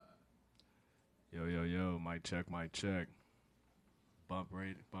Mic check, mic check. Bump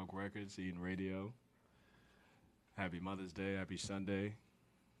Records, Eaton Radio. Happy Mother's Day, happy Sunday.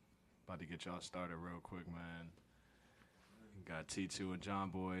 About to get y'all started real quick, man. Got T2 and John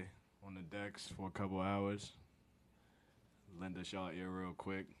Boy on the decks for a couple hours. Lend us y'all ear real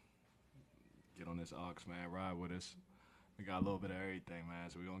quick. Get on this aux, man. Ride with us. We got a little bit of everything, man,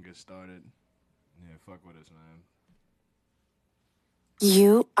 so we're going to get started. Yeah, fuck with us, man.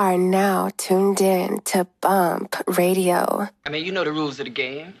 You are now tuned in to Bumppp Radio. I mean, you know the rules of the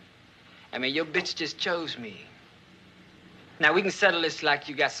game. I mean, your bitch just chose me. Now, we can settle this like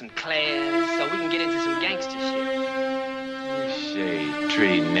you got some class, so we can get into some gangster shit. Shade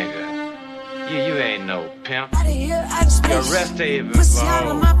tree nigga. You ain't no pimp. Out of here, out of space. Your rest haven, Pussy out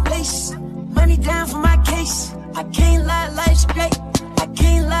of my place. Money down for my case. I can't lie, life's great. I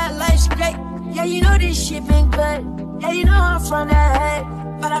can't lie, life's great. Yeah, you know this shit been good. Yeah, you know I'm from the hood.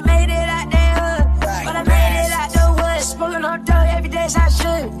 But I made it out the hood. But I made it out the woods. Smoking on dough every day as I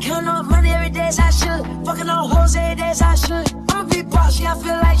should. Counting on money every day as I should. Fucking on hoes every day as I should. I'm a big boss, yeah, I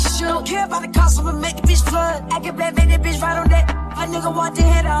feel like you should. Don't care about the cost, I'ma make the bitch flood. I can play, make that bitch right on that. A nigga walked in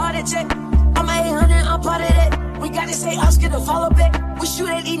here, a heart attack. I'm a 800, I'm part of that. We gotta say Oscar to follow back. We shoot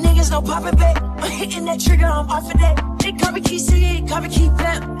at these niggas, no popping back. I'm hitting that trigger, I'm off of that. They call me keep singing, call me keep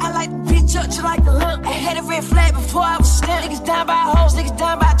vamp. I like the bitch up to like the lamp. I had a red flag before I was stamped. Niggas down by hoes, niggas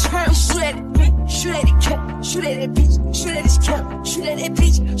down by tramp. We shoot at the bitch, shoot at the camp, shoot at that bitch, shoot at this camp, shoot at that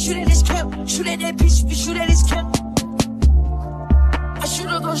bitch, shoot at this camp, shoot at that bitch, we shoot at this camp. A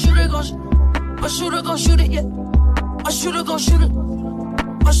shooter gon' shoot it, a shooter gon' shoot it, yeah. A shooter gon' shoot it,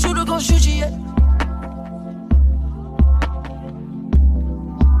 a shooter gon' shoot you, yeah.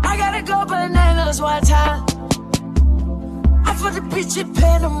 I gotta go bananas one time. I fuck the bitch in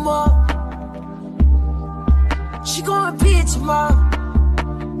Panama. She gon' repeat it tomorrow.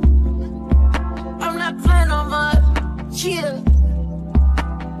 I'm not playing no more. Yeah.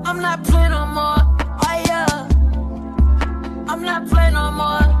 I'm not playing no more. Oh yeah. I'm not playing no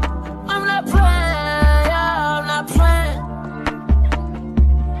more. I'm not playing. Yeah, I'm not playing.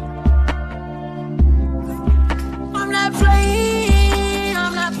 I'm not playing.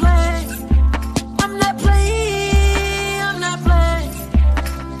 I'm not playing. I'm not playing. I'm not playing.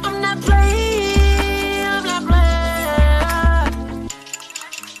 I'm not playing. I'm not playing.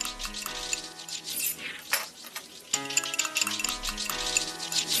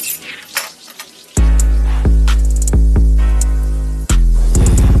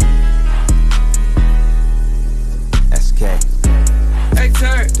 SK. Hey,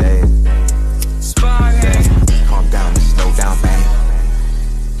 Turk. Dave. Spy, hey. Calm down and slow down, bang.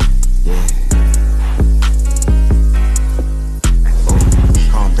 Yeah. Oh,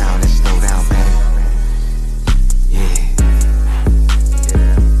 calm down and slow down, bang. Yeah.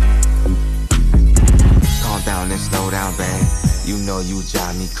 Calm down and slow down, bang. You know you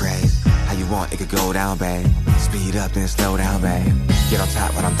drive me crazy. How you want it could go down, bang. Speed up and slow down, bang. Get on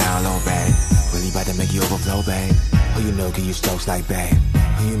top but I'm down low, bang. Really about to make you overflow, bang. Who you know can you strokes like, bang.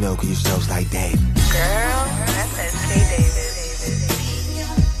 Who you know can you strokes like Dave. Girl, that's SK Davis.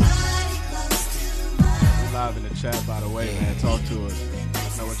 We live in the chat, by the way, man. Talk to us. Let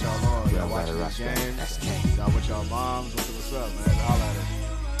us know what y'all on. Y'all watching this game? Y'all with y'all moms? What's up, man? Holla at us.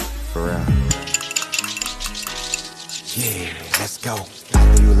 For real. Yeah, let's go. I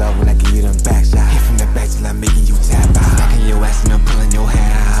know you love when I give you them back shots. Hit from the back till I'm making you tap out. Smacking your ass and I'm pulling your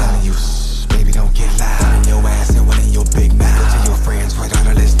hair out. Telling you, shh, baby, don't get loud. One in your ass and one in your big mouth. Go to your friends, right on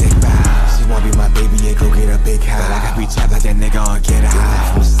her, let's stick bow. She wanna be my baby, yeah, go get a big house. But I got be trapped like that nigga on Get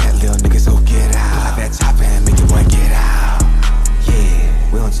Out. From the set, little nigga, so get out. Pull out that top and make your boy get out.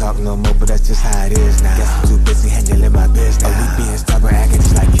 Yeah, we don't talk no more, but that's just how it is now. Guess I'm too busy handling my business. Oh, we being stubborn, acting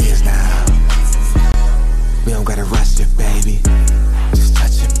just like kids now. We don't gotta rush it, baby. Just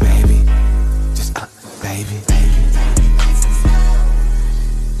touch it, baby. Just baby, baby.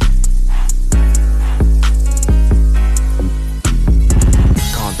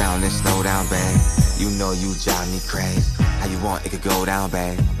 Calm down and slow down, babe. You know you drive me crazy. How you want it could go down,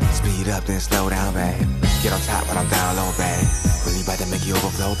 babe. Speed up then slow down, babe. Get on top but I'm down low, babe. Really about to make you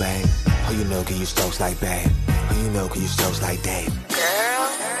overflow, babe. Who you know can you strokes like, babe. Who you know can you strokes like Dave. Girl,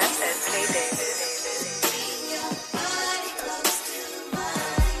 that's SK Davis.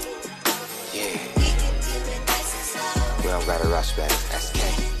 We don't gotta rush, baby. SK.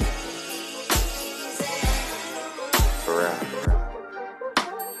 For real.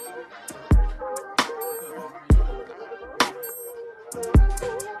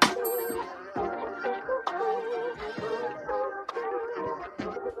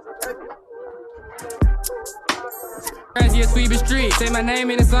 Crazy as we bitch street. Say my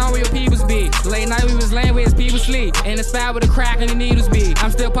name in the song where your peoples be. Late night we was laying where his people sleep. In the spot with a crack and the needles be.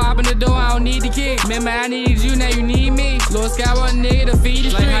 I'm still popping the door, I don't need the key. Remember I needed you, now you need me. Lord Skywalker nigga to feed the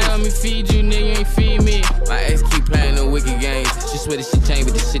street. Like how me feed you, nigga, you ain't feed me. My ex keep playing the wicked games. She swear the shit changed,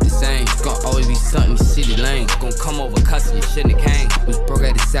 but the shit the same. Gonna always be something, the city lane. Gonna come over cussing, you shouldn't have came. Was broke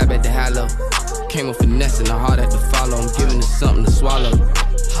at the sap at the hollow. Came with finesse and the heart had to follow. I'm giving her something to swallow.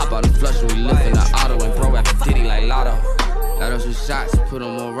 Hop out and flush when we lift in the auto. And bro after Diddy like Lotto. Let us with shots, put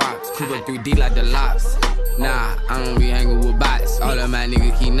on more rocks. Coupe up 3D like the locks. Nah, I don't be hanging with bots. All of my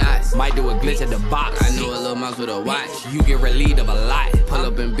niggas keep knots. Might do a glitch at the box. I know a little mouse with a watch. You get relieved of a lot. Pull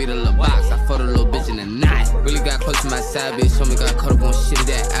up and beat a little box. I fought a little bitch in the night. Really got close to my side bitch. Told me got caught up on shit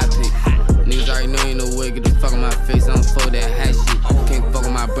that I pick. Niggas already know ain't no way. Get the fuck on my face. I don't fold that high shit. Can't fuck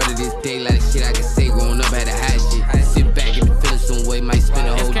with my brother this day. Like the shit I can say growing up had a high shit. Sit back and feel some way. Might spend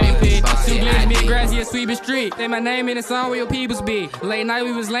a whole day about shit I did. Grassy and sweeping street. Say my name in the song where your peoples be. Late night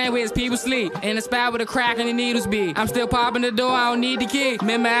we was laying where his people sleep. In the spot with a crack and the needles be. I'm still popping the door, I don't need the key.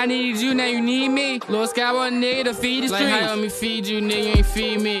 Remember I needed you, now you need me. Lord Skywalker nigga to feed the street. Like how me feed you, nigga, you ain't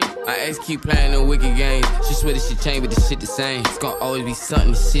feed me. My ex keep playing the wicked games. She swear the shit changed, but the shit the same. It's gonna always be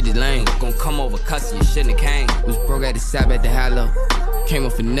something, the shit is lame. Gonna come over cussing, you shouldn't have came. Was broke at the sap at the hollow. Came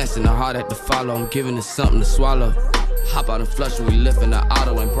with finesse and the heart had to follow. I'm giving her something to swallow. Hop out and flush when we lift in the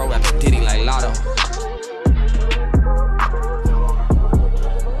auto. And bro after Diddy like Lotto.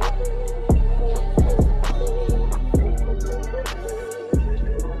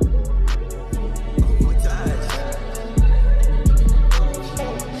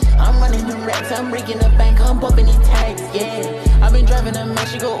 I'm breaking the bank, I'm bumping these tags, yeah. I've been driving a man,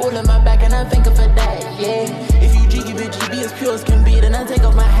 she go all in my back, and I thank her for that, yeah. If you jiggy, bitch, you be as pure as can be, then I take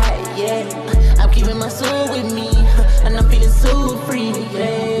off my hat, yeah. I'm keeping my soul with me, and I'm feeling so free,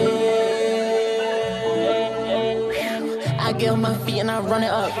 yeah. I get on my feet and I run it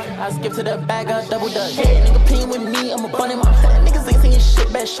up. I skip to the back, I double dutch. Yeah, nigga playing with me, I'ma bun him up. Niggas ain't saying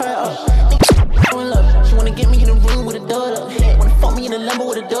shit, better shut up. Nigga, she wanna get me in the room with a door up. Yeah, wanna fuck me in the Lambo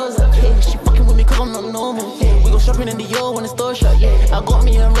with the doors up. Yeah, she fucking with me cause I'm not normal. Yeah, we go shopping in the Dior when the store shut. Yeah, I got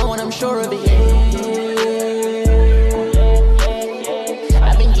me a roll and I'm sure of it. Yeah,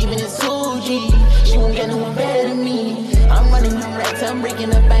 I've been keeping it so G. She won't get no one better than me. I'm running the racks, I'm breaking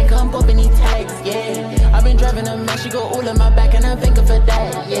the bank, I'm bumping these tags. Yeah, I've been driving a man, she go all in my back, and I thank her for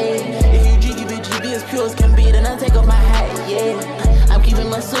that. Yeah, if you jiggy, bitch, you be as pure as can be, then I take off my hat. Yeah, I'm keeping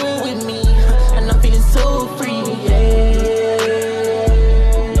my soul with me, and I'm feeling so free. Yeah.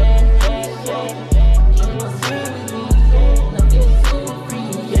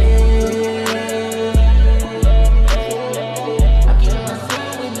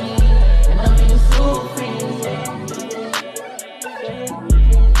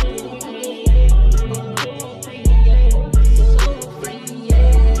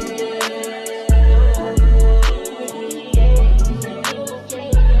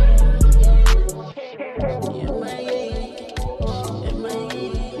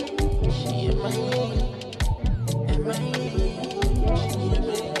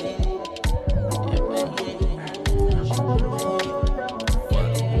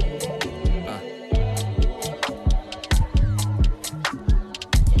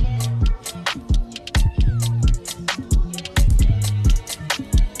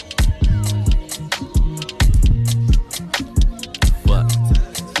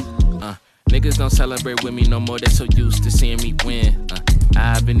 Niggas don't celebrate with me no more, they so used to seeing me win.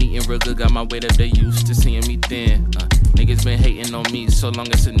 I've been eating real good, got my weight up, they used to seeing me thin. Niggas been hating on me so long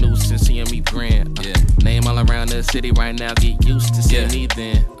it's a nuisance seeing me grin. Name all around the city right now, get used to seeing me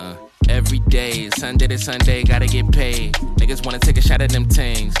then. Every day, Sunday to Sunday, gotta get paid. Niggas wanna take a shot at them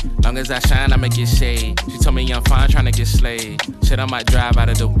things. Long as I shine, I'ma get shade. She told me I'm fine, tryna get slayed. Shit, I might drive out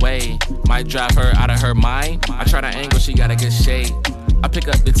of the way. Might drive her out of her mind. I try to angle, she got a good shade. I pick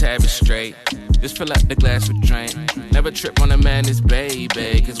up the tab, it's straight. Just fill up the glass with drink. Never trip on a man, it's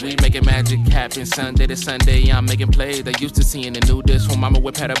baby. Cause we making magic happen Sunday to Sunday. I'm making plays. They used to seeing the new disc when Mama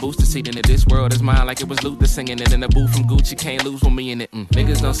Whip had a booster seat in it. This world is mine like it was Luther singing it. In the booth from Gucci, can't lose with me in it.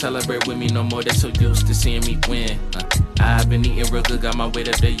 Niggas don't celebrate with me no more, they so used to seeing me win. I've been eating real good, got my weight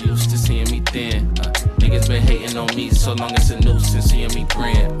up, they used to seeing me thin. Niggas been hating on me so long it's a nuisance seeing me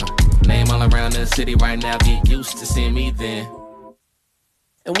grin. Name all around the city right now, get used to seeing me then.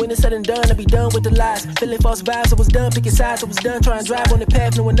 And when it's said and done, I be done with the lies. Feeling false vibes, I was done picking sides. I was done trying to drive on the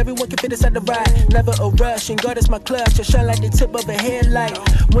path, knowing everyone can fit inside the ride. Never a rush, and God is my clutch. I shine like the tip of a headlight.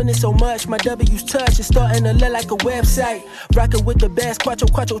 Winning so much, my W's touch is starting to look like a website. Rocking with the best,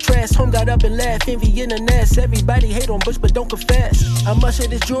 quattro trash. Home got up and laughed, envy in the nest. Everybody hate on Bush, but don't confess. I must hear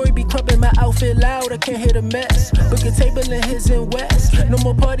this jewelry be crumping my outfit loud. I can't hear the mess. Book a table in his and west. No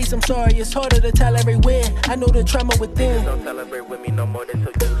more parties, I'm sorry, it's harder to tolerate win. I know the trauma within. Don't celebrate with me no more, they so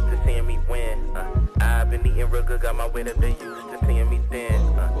used to seeing me win. I've been eating real good, got my weight up, they used to seeing me thin.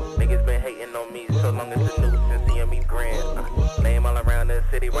 Niggas been hating on me so long as the news and seeing me grin. Name all around the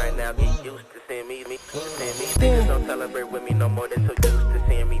city right now, get used to seeing me. Niggas don't celebrate with me no more, they so used to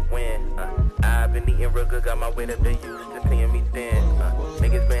seeing me win. I've been eating real good, got my weight up, they used to seeing me thin.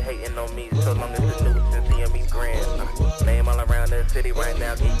 Niggas been hating on me so long as the news and seeing me grin. Name all around the city right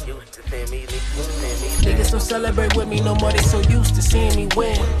now, get used to seeing me. Niggas don't celebrate with me no more, they so used to seeing me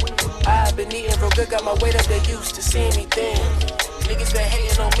win. I've been eating real good, got my weight up, they used to seeing me thin. Niggas been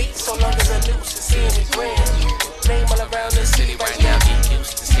hating on me so long as I'm used to seeing me grin. Name all around the city right now, get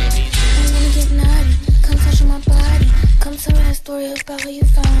used to seeing me thin. I'm gonna get naughty, come touch my body. Come tell me that story about how you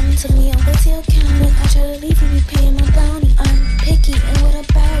found me. Took me over to your account. When I try to leave, you be paying my bounty. I'm picky, and what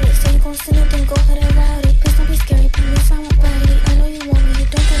about it? So you gon' send it, then go ahead and route it. Please don't be scary, promise I won't bite it. I know you want me, you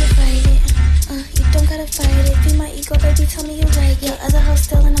don't gotta fight it. You don't gotta fight it. Be my ego, baby, tell me you like it. Your other house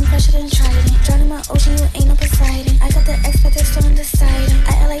still, and I'm fresher than Trident. Drowning my ocean, you ain't no Poseidon. I got the X Factor, so undecided.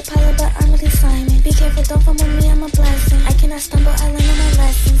 I like Pilot, but I'm really Simon. Be careful, don't fumble me, I'm a blessing. I cannot stumble, I learn all my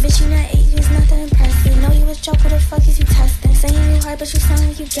lessons. Bitch, you not 8, it's not that impressive. Know you a joke, what the fuck is you testing? Saying you hard, but you sound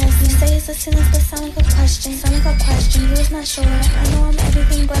like you guessing. Say it's a sentence, but sound like a question. Sound like a question, you was not sure. I know I'm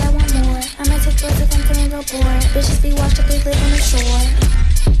everything, but I want more. I might take drugs if I'm feeling real bored. Bitches be washed up, they live on the shore.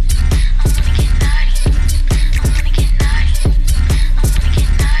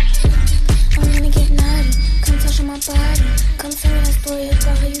 My body. Come tell me that story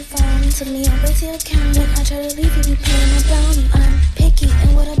about how you found me. Took me over to your account. When I try to leave, you be paying my bounty. I'm picky,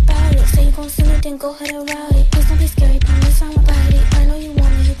 and what about it? Say you gon' send it, then go ahead and route it. Please don't be scary, promise I won't bite it. I know you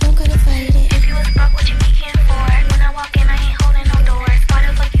want me, you don't gotta fight it. If you was broke, what you geeking for? When I walk in, I ain't holding no doors. Why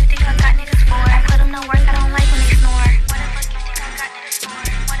the fuck you think I got niggas for? I put them to work, I don't like when they snore. Why the fuck you think I got niggas for?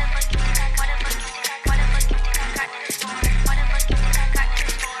 Why the fuck you think I got niggas for? Why the fuck you think I got niggas for? Why the fuck you think I got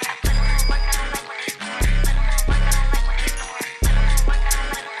niggas for? I put them to work, I don't like when they snore.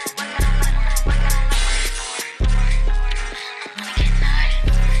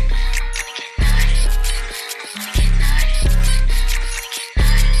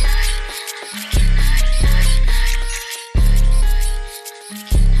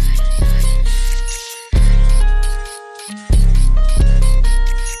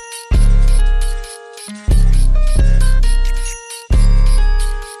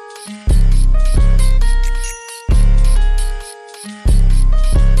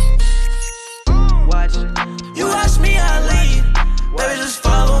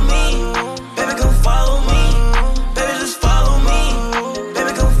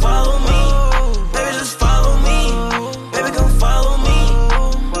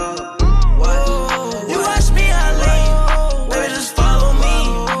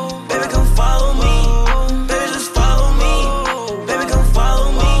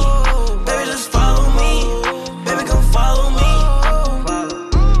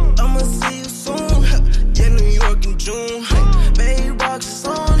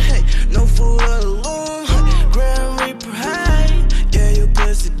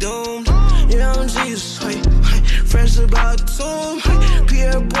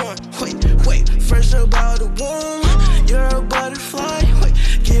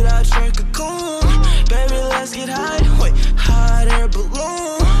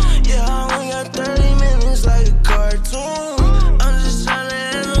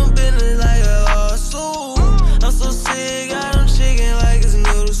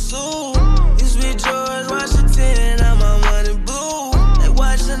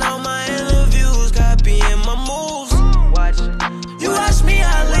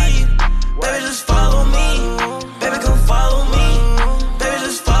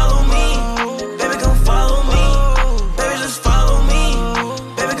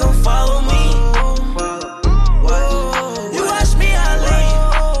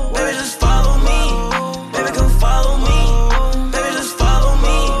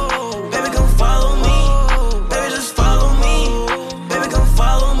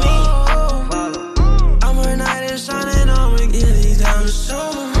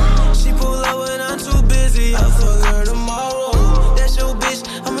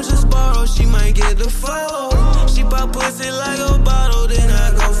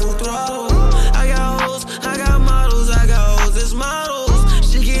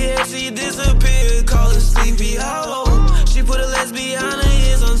 Disappeared, call it Sleepy Hollow. She put a lesbian in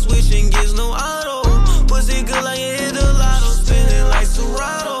his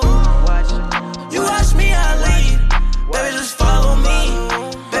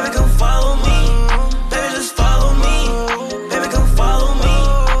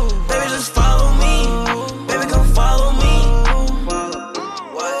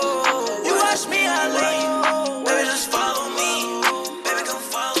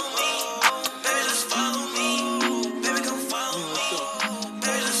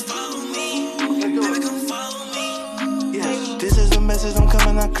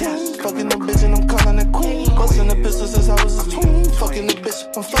and I clean. Fucking the bitch and I'm calling the queen. Bustin' the pistol since I was a tween. Fucking the bitch,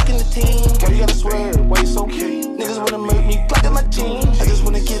 I'm fucking the team. Why you gotta swear? Why you so cute? Niggas wanna murk me, blocking my jeans. I just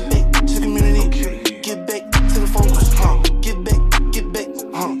wanna get back to the community. Get back to the focus, Get back, get back,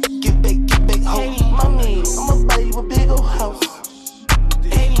 get back home. Mommy, I'ma buy you a big old house.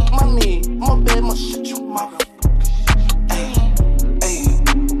 Hey, mommy, I'ma bet my shit you mouth.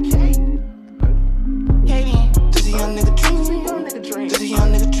 Does a young nigga dream? Does a young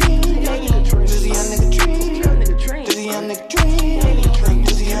nigga dream? Does a young nigga dream? Does a young nigga dream?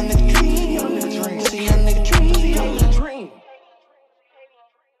 Does a young nigga dream? Does a young nigga dream?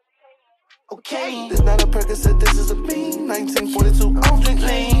 Okay, this not a Percocet, this is a bean. 1942, I don't drink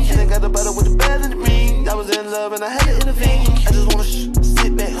lean. And I got the bottle with the bad in the ring. I was in love and I had to intervene. I just wanna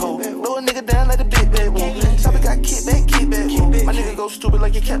sit back, ho. Blow a nigga down like a big bad one. Top it got kickback. My nigga go stupid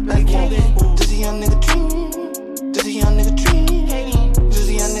like a cat back one. Does a young nigga dream? Does a young nigga dream? Does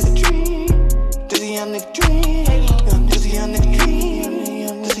a young nigga dream? Does a young nigga dream? Does a young nigga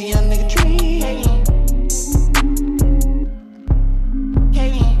dream? Does a young nigga dream?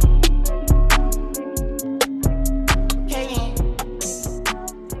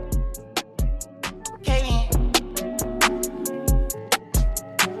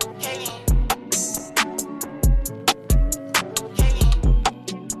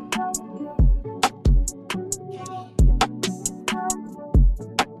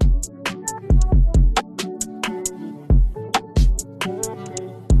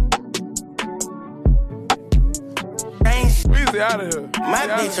 Out of here. My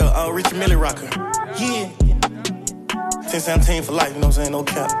bitch a Richard Mille rocker. Yeah. 10-17 for life, you know what I'm saying? No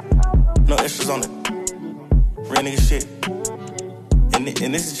cap. No extras on it. Real nigga shit. And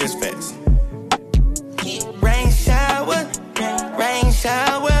this is just facts. Rain shower.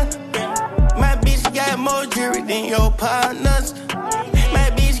 My bitch got more jewelry than your partners. My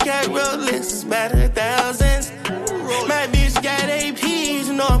bitch got Rolex by the thousands. My bitch got APs,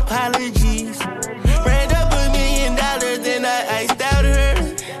 no apologies. Ran up $1 million, then I iced out her.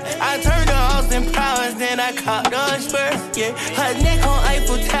 I turned to Austin Powers, then I caught the spur. Yeah, her neck on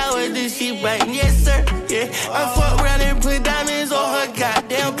Eiffel Tower, then she biting, yes sir. Yeah, I fuck around and put diamonds on her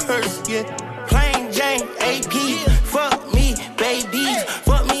goddamn purse. Yeah, plain Jane AP, fuck me, babies,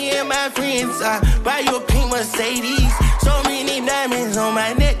 fuck me and my friends. I buy you a pink Mercedes. So many diamonds on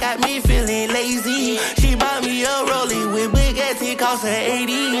my neck, got me feeling lazy. She bought me a Rollie with big ass, it cost her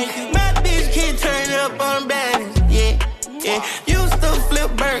 80. My bitch can turn up on balance, yeah. Used to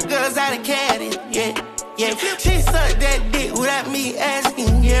flip burgers out of caddy, yeah. She sucked that dick without me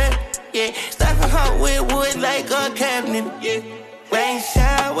asking, yeah. Stuffing her with wood like a cabinet, yeah. Rain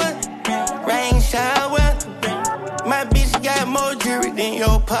shower. My bitch got more jewelry than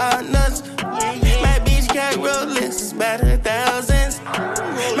your partners. My bitch got Rolex by the thousands.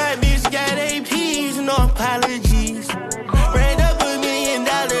 My bitch got APs, no apologies. Ran up $1 million,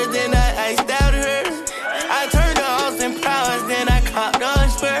 then I iced out her. I turned to Austin Powers, then I caught the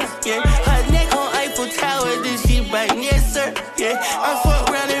spur. Yeah, her neck on Eiffel Tower, then she biting, yes sir. Yeah, I fuck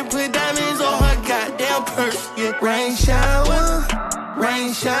around and put diamonds on her goddamn purse. Yeah, rain shower.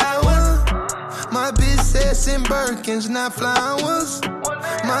 My bitch says in Birkins, not flowers.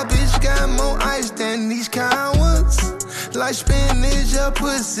 My bitch got more ice than these cowards. Like spinach, her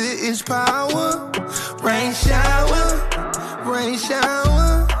pussy is power. Rain shower.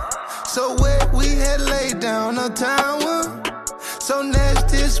 So wet we had laid down a tower. So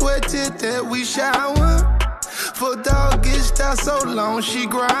nasty, sweated that we shower. For dog gets out so long, she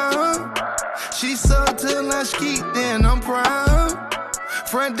ground. She sucked till I skeet, then I'm proud.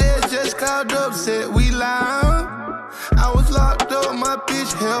 Front desk just called up, said we loud. I was locked up, my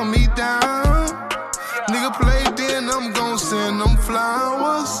bitch held me down. Nigga played, then I'm gon' send them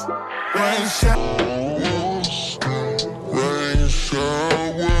flowers. Rain shower.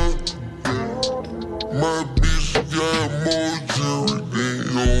 My bitch got more jewelry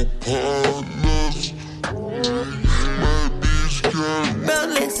than your partners. My bitch got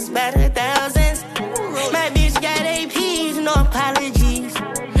Rolex by the thousands. My bitch got APs, no apologies.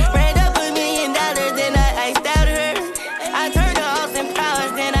 Ran up $1 million, then I iced out her. I turned to Austin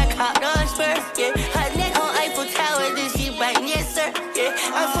Powers, then I caught the spur. Yeah, her neck on Eiffel Tower, then she biting, yes sir. Yeah,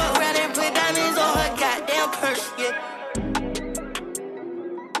 I fuck around and put diamonds on her goddamn purse. Yeah.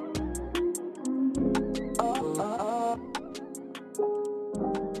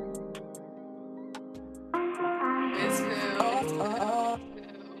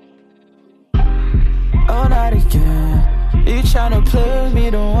 Oh, not again. You tryna play with me,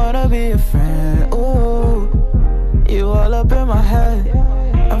 don't wanna be a friend. Ooh, you all up in my head.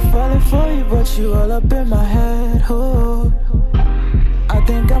 I'm falling for you, but you all up in my head. Ooh, I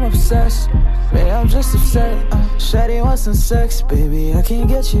obsessed. Baby, I'm just upset. Shawty wants some sex, baby, I can't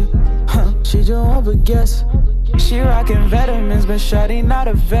get you. She just won't but guess. She rockin' vitamins, but shawty not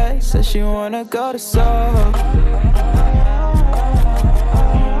a vet. Said she wanna go to Soho.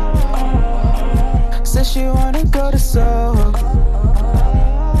 Said she wanna go to Soho.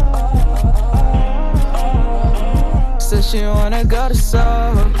 Said she wanna go to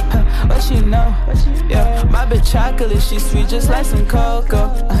Soho. What she know? Yeah, my bitch chocolate, she sweet just like some cocoa.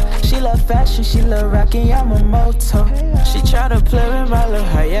 She love fashion, she love rockin' Yamamoto. She tryna play with my little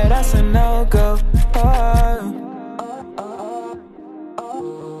heart, yeah, that's a no-go.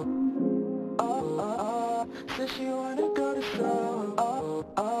 Said she wanna go to Soho.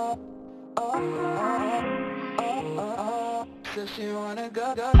 Said she wanna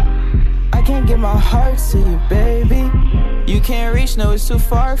go. I can't give my heart to you, baby. You can't reach, no, it's too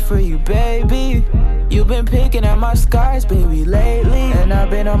far for you, baby. You've been picking at my scars, baby, lately. And I've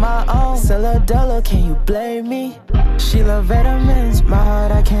been on my own. Celadella, can you blame me? She love vitamins, my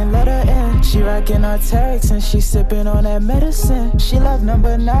heart, I can't let her in. She rockin' Arc'teryx and she sippin' on that medicine. She love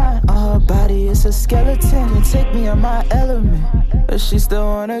number 9, on her body is a skeleton. Can take me on my element, but she still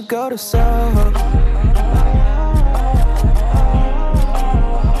wanna go to Soho.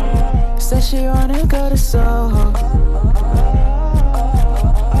 Said she wanna go to Soho.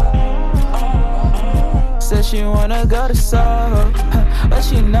 Said she wanna go to Soho. What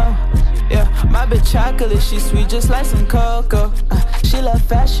she know? Yeah, my bitch chocolate, she sweet just like some cocoa. She love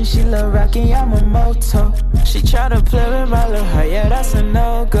fashion, she love rockin' Yamamoto. She tryna play with my little heart, yeah, that's a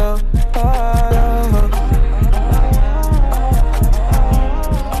no-go.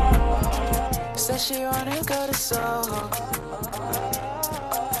 Said she wanna go to Soho.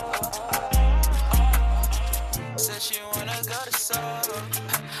 Said she wanna go to Soho.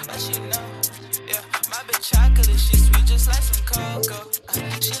 What she know? Yeah, my bitch chocolate, she sweet just like some cocoa.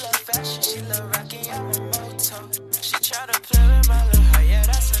 She love fashion, she love rockin' Yamamoto. She tryna play with my little heart, yeah,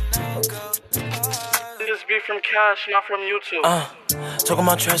 that's a no-go. This be from Cash, not from YouTube. Talking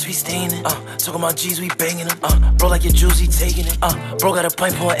about trash, we staying it. Talking about G's, we banging them. Bro, like your juice, he taking it. Bro, got a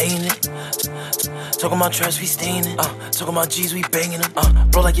pipe, pour ain't it. Talking about trash, we staying it. Talking about G's, we banging them.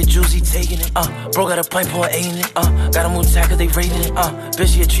 Bro, like your juice, he taking it. Bro, got a pipe, pour ain't it. Gotta move tack, cause they rating it.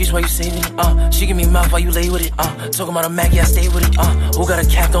 Bitch, you a trees while you saving it. She give me mouth while you lay with it. Talking about a Maggie, I stay with it. Who got a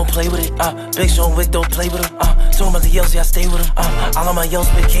cap, don't play with it. Big Sean Wick, don't play with him. Talking about the yells, yeah, I stay with him. All of my yells,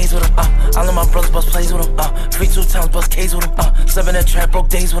 spit K's with him. All of my brothers bust plays with him. Free 2 times, bust K's with him. Slept in that trap, broke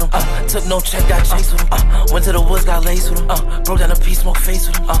days with him. Took no check, got chased with him. Went to the woods, got laced with him. Broke down a piece, smoke face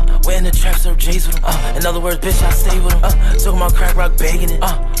with him. Went in the trap, served J's with him. In other words, bitch, I stay with him. Talking about crack rock, bagging it.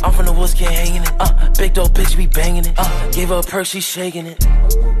 I'm from the woods, can't hanging it. Big dope bitch, be banging it. Gave her a perk, she shaking it.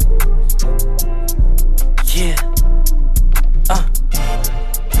 Yeah.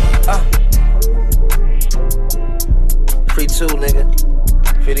 Free 2,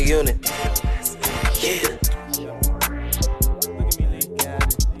 nigga. Free the unit. Yeah.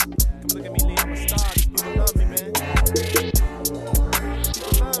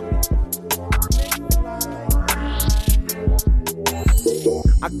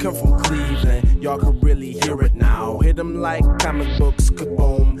 I come from Cleveland, y'all can really hear it now. Hit them like comic books,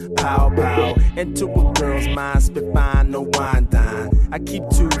 kaboom, pow, pow. Into a girl's mind, spit fine, no wine dine. I keep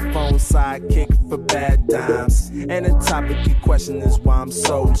 2 phones, sidekick for bad times. And the topic you question is why I'm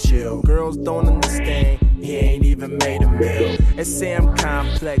so chill. Girls don't understand, he ain't even made a meal. They say I'm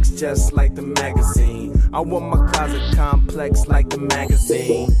complex, just like the magazine. I want my closet complex like the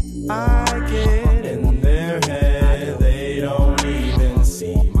magazine. I get in their head, they don't even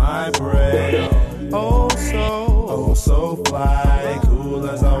see my bread. Oh so fly, cool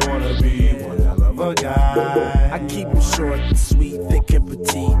as I wanna be, one hell of a guy. I keep him short and sweet, thick and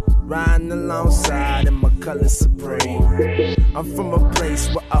petite, riding alongside in my color supreme. I'm from a place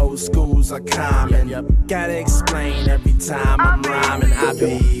where old schools are common. Gotta explain every time I'm rhyming. I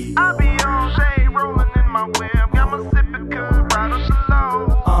be on day, rolling in my whip, got my sippin' good right on the low.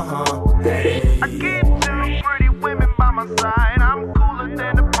 Hey. I keep 2 pretty women by my side. I'm cooler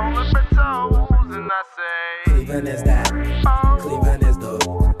than the polar bears, and I say Cleveland is that. Cleveland is the.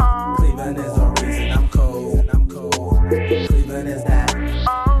 Cleveland is the reason I'm cold. Cleveland is that.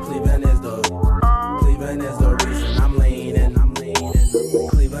 Cleveland is the. Cleveland is the reason I'm leaning.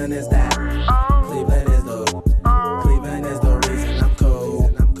 Cleveland is that. Cleveland is the. Cleveland is the reason I'm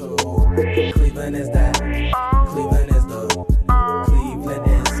cold. Cleveland is that. Cleveland is the. Cleveland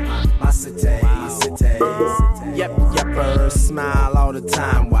is my city. Yep, smile all the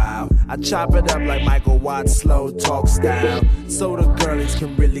time, wow. I chop it up like Michael Watts, slow talk style, so the girlies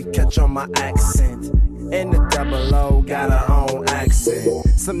can really catch on my accent. And the 00 got her own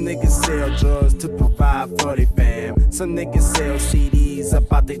accent. Some niggas sell drugs to provide for their fam. Some niggas sell CDs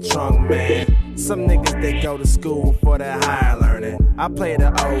up out their trunk, man. Some niggas, they go to school for that higher learning. I play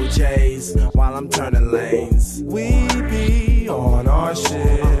the OJs while I'm turning lanes. We be on our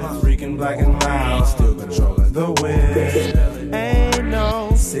shit, freaking black and mild, still controlling the wind. Ain't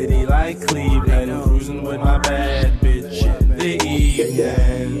no city like Cleveland, cruising with my bad bitch in the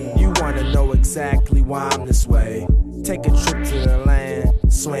evening. You wanna know exactly why I'm this way? Take a trip to the land,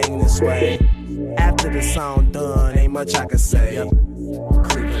 swing this way. After the song done, ain't much I can say.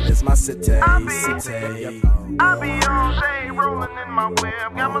 Cleveland is my city. I be all day rolling in my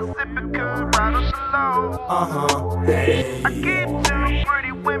whip, got my sippin' good right on the low. Hey. I keep two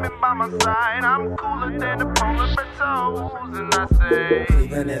pretty women by my side. I'm cooler than the polar bear toes, and I say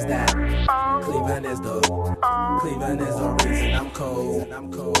Cleveland is that. Cleveland is the. Cleveland is the reason I'm cold.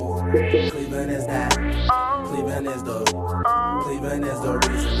 Cleveland is that. Cleveland is the. Cleveland is the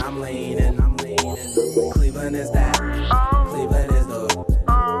reason I'm leaning. Cleveland is that. Cleveland is the.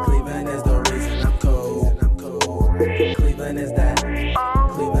 Cleveland is the reason I'm cold. Cleveland is that.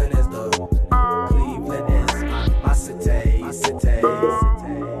 Cleveland is the. Cleveland is my city. My city.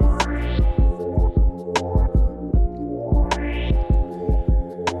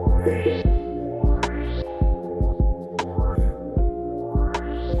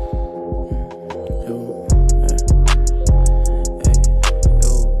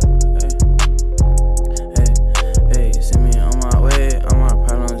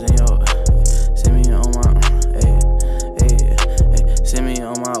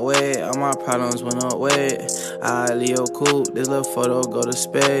 Problems went away. I Leo cool, this little photo go to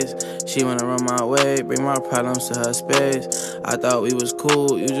space. She wanna run my way, bring my problems to her space. I thought we was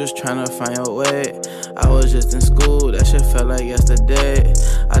cool, you just tryna find your way. I was just in school, that shit felt like yesterday.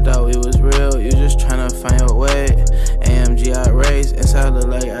 I thought we was real, you just tryna find your way. AMG I race, inside look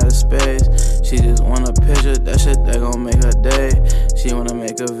like outer space. She just want a picture, that shit that gon' make her day. She wanna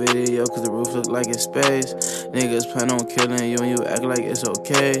make a video cause the roof look like it's space. Niggas plan on killing you and you act like it's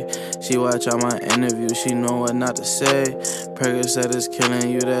okay. She watch all my interviews, she know what not to say. Percocet is killing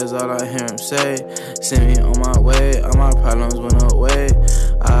you, that's all I hear him say. Send me on my way, all my problems went away.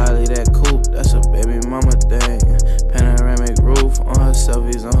 I leave that coupe, that's a baby mama thing. Panoramic roof on her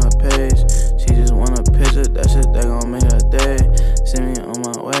selfies on her page. She just want a picture, that shit that gon' make her day. Send me on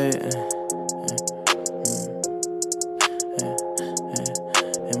my way.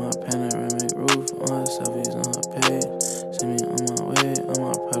 In my panoramic roof on her selfies on her page. Send me on my way, all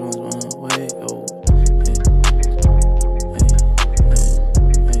my problems went away. Oh.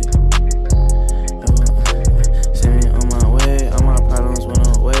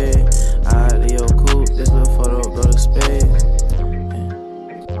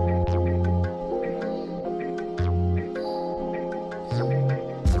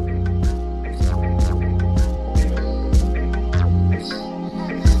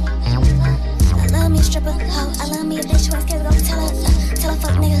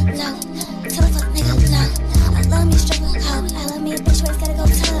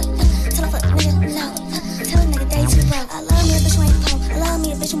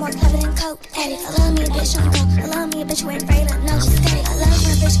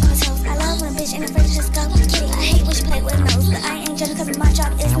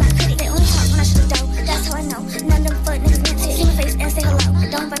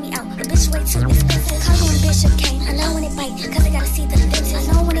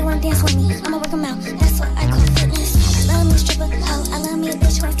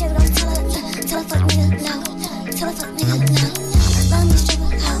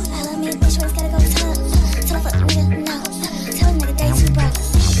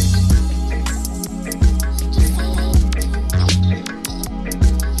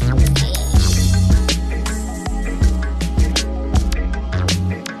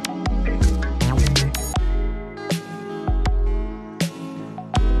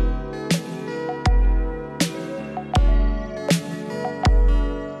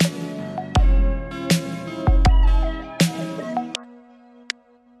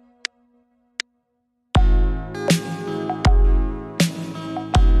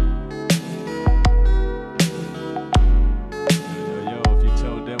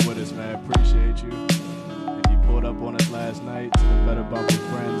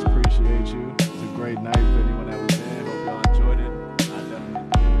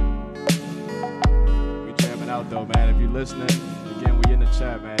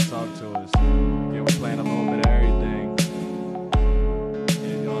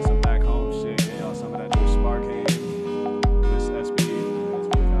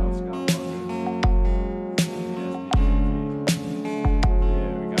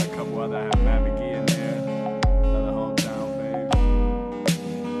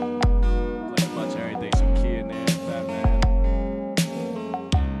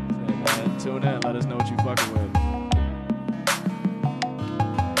 Tune in. Let us know what you fucking with.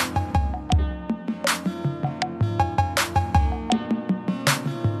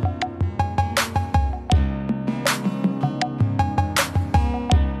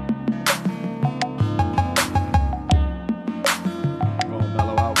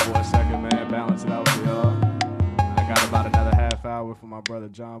 For my brother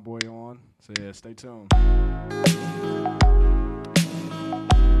John Boy on. So yeah, stay tuned. And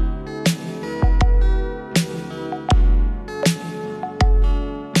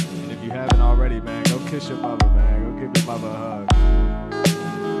if you haven't already, man, go kiss your mother, man. Go give your mother a hug.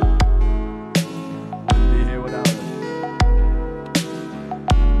 Wouldn't be here without her.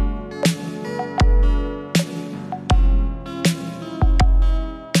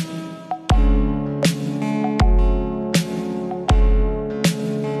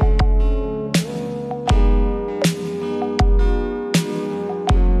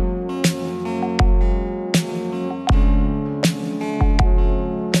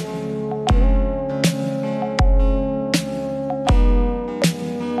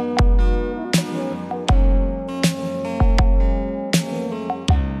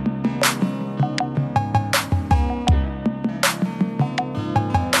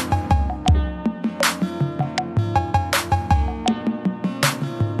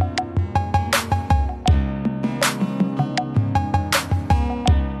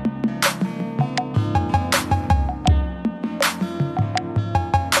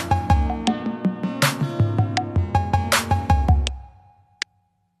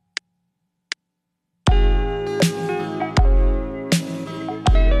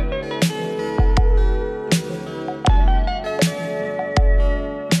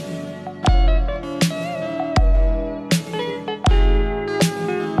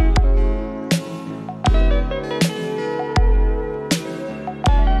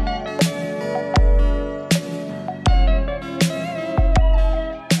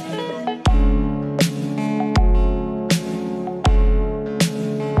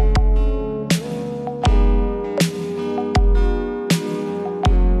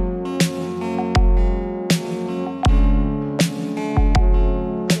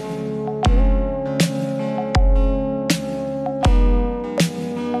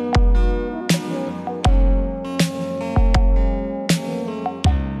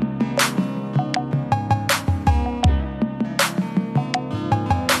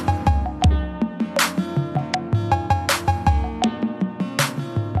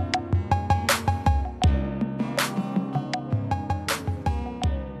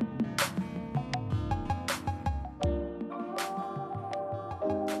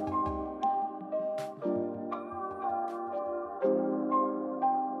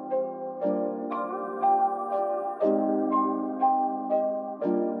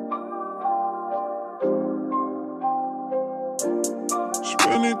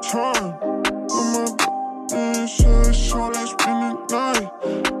 Spending time with my inside, so let's spend the night.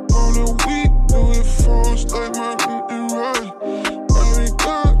 On the week, do it fast like Martin and Rye. Every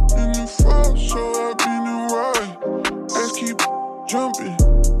got in the fall, so I've been in ride. Let's keep jumping,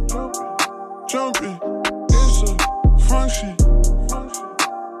 jumping. It's a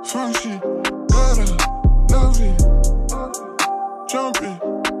function, gotta love it. Jumping,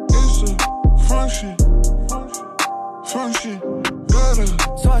 it's a function.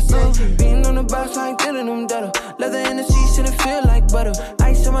 So I said, being on the box like dealing them data. Leather in the seats and it feel like butter.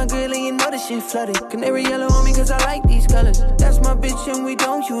 Ice on my grill and you know the shit flooded. Canary yellow on me cause I like these colors. That's my bitch and we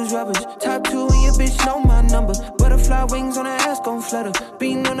don't use rubbers. Top 2 and your bitch know my number. Butterfly wings on her ass gon' flutter.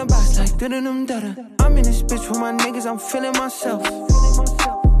 Being on the box like dealing them data. I'm in this bitch with my niggas, I'm feeling myself.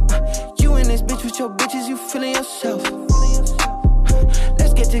 You in this bitch with your bitches, you feeling yourself.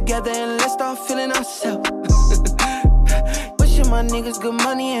 Let's get together and let's start feeling ourselves. My niggas good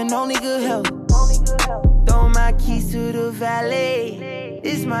money and only good health. Throw my keys to the valet.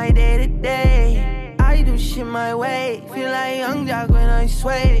 It's my day to day. I do shit my way. Feel like young dog when I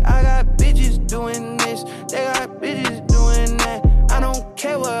sway. I got bitches doing this, they got bitches doing that. I don't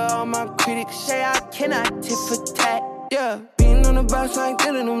care what all my critics say. I cannot tit for tat. Yeah, being on the box like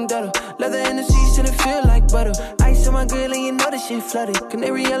dealing them data. Leather in the seats and it feel like butter. Ice on my grill and you know the shit flooded.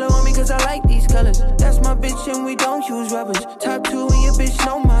 Canary yellow on me cause I like these colors. That's my bitch and we don't use rubbers. Top 2 and your bitch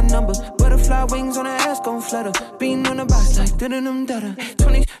know my number. Butterfly wings on her ass gon' flutter. Being on the box like dealing them data.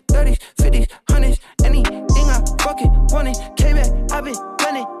 20s, 30s, 50s, 100s. Anything I fucking wanted. Came back, I've been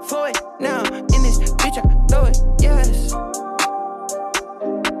running for it. Now in this bitch I throw it, yes.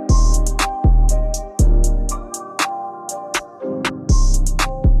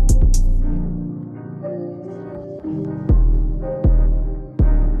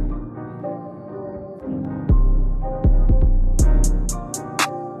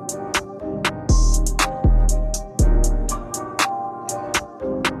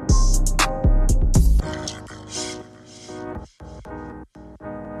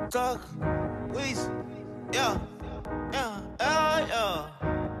 Talk, Weezy, yeah, yeah, yeah, yeah.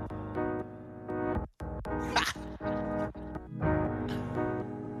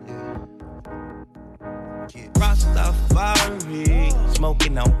 Rastafari,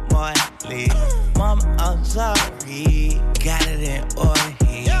 smoking on Marley. Mama, I'm sorry, got it in order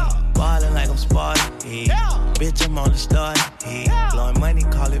here. Ballin' like I'm Spartan, bitch, I'm on the start, blowing money,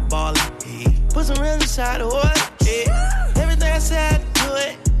 call it ballin', put some real inside the water, everything I said, I do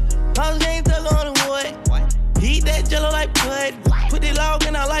it. House game thug on the wood, heat that jello like pud, put the log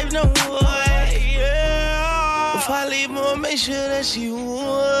in our life, no wood, yeah. If I leave, I'ma make sure that she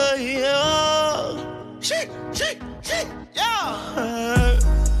would, yeah. Shit, yeah.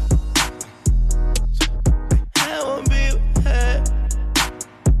 I won't be with her.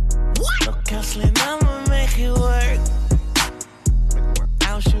 No counseling, I'ma make it work.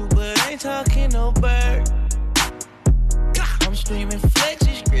 I'll shoot, but ain't talking no bird. I'm screaming flex,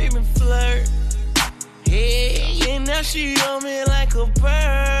 she screaming flirt. Yeah, now she on me like a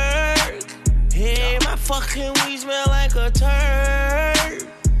bird. Yeah, my fucking weed smell like a turd.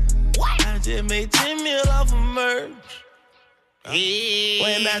 I just made 10 mil off of merch.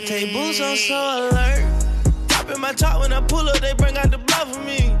 When I take boots, I'm so alert. Dropping my top when I pull up, they bring out the blood for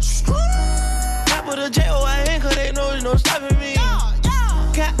me. Top of the J-O-I-N, cause they know there's no stopping me.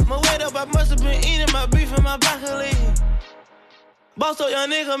 Got my weight up, I must have been eating my beef in my broccoli. Boss told young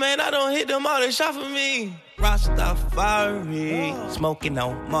nigga, man, I don't hit them all, they shot for me. Rastafari, smoking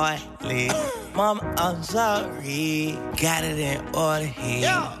on Marley. Mama, I'm sorry, got it in order here.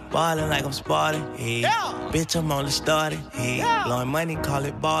 Ballin' like I'm Spartan, bitch, I'm on the starting, blowing money, call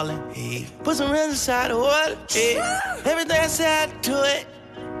it ballin', put some rims inside the water, everything I said, I do it.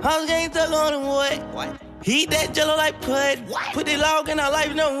 House gang thug on the wood, heat that jello like pud, put the log in our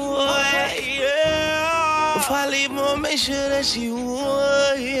life, no wood, yeah. If I leave, I'ma make sure that she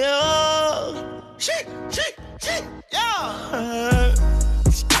would, yeah. Shit, yeah.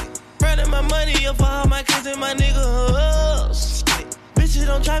 Running my money up for all my kids and my niggas. Bitches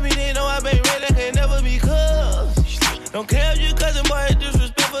don't try me, they know I been real, they can never be cuz. Don't care if you cousin, boy, it's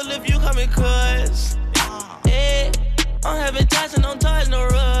disrespectful if you call me cuz. Yeah, I'm having ties and don't touch no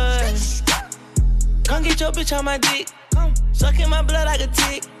rush. Come get your bitch on my dick, sucking my blood like a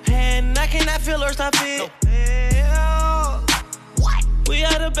tick, and I cannot feel or stop it. What? We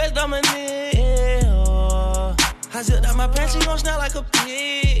are the best dominant. I zipped out my pants, she gon' smell like a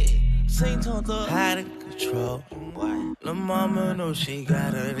pig. Sing to the out of control. The mama know she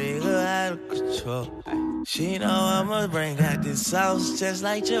got a nigga out of control. She know I'ma bring out this sauce just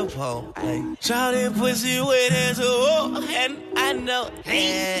like Chipotle. Shawty pussy wet as a whore, and I know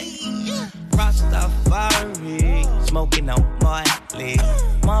that. Rastafari, smoking on Marley.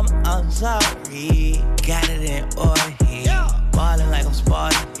 Mama, I'm sorry, got it in order here. Ballin' like I'm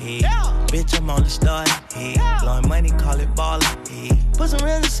Spartan, bitch, I'm on the starting, blowing money, call it ballin', put some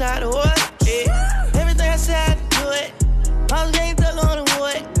rims inside the water, everything I said, I do it. House gang thug on the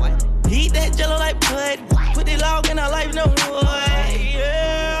wood, heat that jello like pud, put the log in our life, no wood,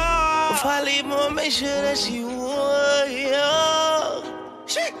 yeah. If I leave, I'ma make sure that she would, yeah.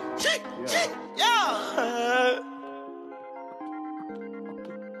 Shit, yeah.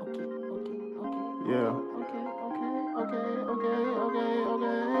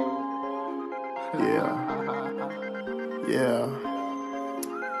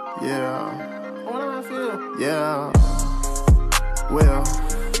 Yeah. What do I feel? Yeah. Well,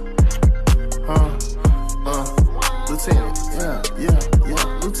 Lieutenant,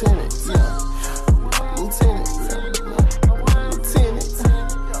 Lieutenant,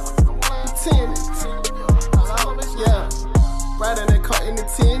 yeah, riding that car in the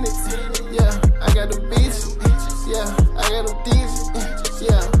tenants, yeah, I got the bitches, yeah, I got them digits,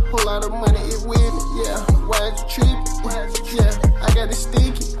 yeah, whole lot of money, it with me, yeah, why you trippin', yeah, I got it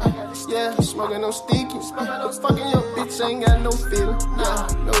sticky, yeah, smoking on sticky, fucking your bitch, ain't got no feeling, yeah,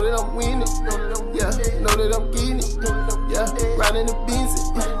 know that I'm winning, yeah, know that I'm getting it, yeah, riding the Benz,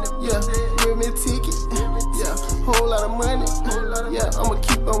 yeah, give me a ticket, yeah, whole lot of money, yeah, I'ma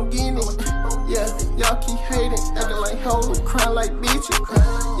keep on getting it, yeah, y'all keep hating, acting like hoes, crying like bitches,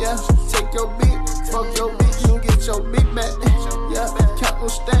 yeah, take your bitch, fuck your bitch, you can get your bitch back, yeah, count no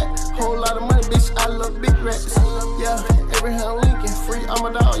stack, whole lot of money, bitch, I love big racks, yeah, Abraham Lincoln, free, I'm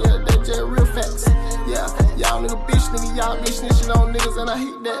a dog, yeah, that's just real facts, yeah, y'all nigga bitch, y'all be snitching on niggas and I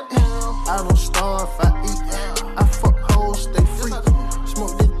hate that, I don't starve, I eat, I fuck hoes, stay free,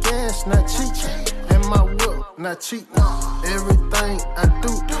 smoke the gas, not cheap, and my whip, not cheap, everything I do,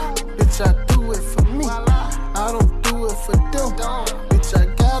 bitch, I do it for me, I don't do it for them, bitch, I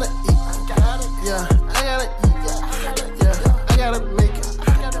gotta eat, yeah, I gotta eat, yeah, I gotta make it,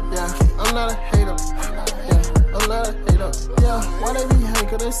 that I hate up. Yeah, why they be hate?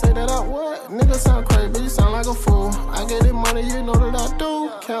 Cause they say that I what? Nigga sound crazy, but you sound like a fool. I get it money, you know that I do.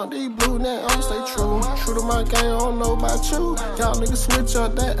 Count these blue, now I'ma stay true. True to my game, I don't know about you. Y'all niggas switch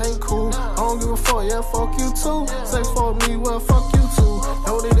up, that ain't cool. I don't give a fuck, yeah, fuck you too. Say fuck me, well, fuck you too.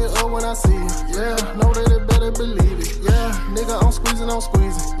 Know that it up when I see it. Yeah, know that it better believe it. Yeah, nigga, I'm squeezing.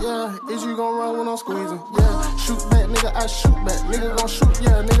 Yeah, is you gon' run when I'm squeezing? Yeah, shoot back, nigga, I shoot back. Nigga gon' shoot,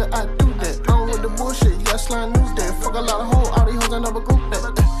 yeah, nigga, I do that. I'm with the bullshit, yeah, slime news that. Fuck a lot of hoes, all these hoes, I never group that.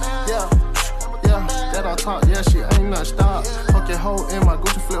 Yeah, that I talk, yeah, shit, ain't nothing stop. Fuck your hoe in my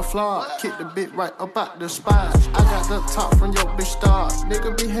Gucci flip-flop. Kick the bit right up out the spot. I got the top from your bitch star.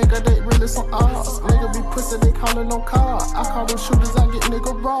 Nigga be hanging, they really some odds. Nigga be pussy, they callin' no car. I call them shooters, I get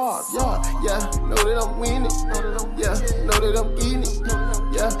nigga robbed. Yeah, know that I'm winning. Yeah, know that I'm eating it.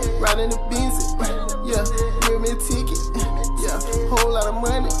 Yeah, riding the Benz. Yeah, give me a ticket. Yeah, whole lot of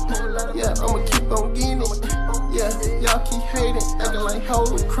money. Yeah, I'ma keep on getting it. Yeah, y'all keep hating, acting like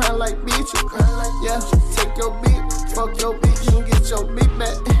hoes, crying like bitches. Yeah, take your bitch, fuck your bitch, you can get your bitch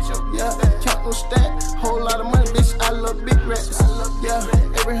back. Yeah, count no stack, whole lot of money, bitch, I love big racks. Yeah,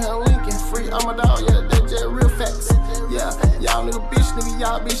 Abraham Lincoln, free, I'm a dog, yeah, that's just real facts. Yeah, y'all nigga bitch, nigga,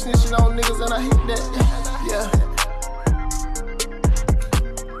 y'all bitch snitching on niggas, and I hate that. Yeah.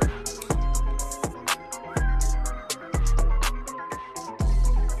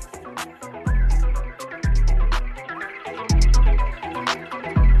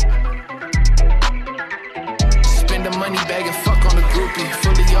 Money bag and fuck on the groupie.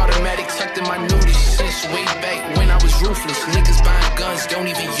 Fully automatic, tucked in my nudies. Since way back when I was ruthless. Niggas buying guns, don't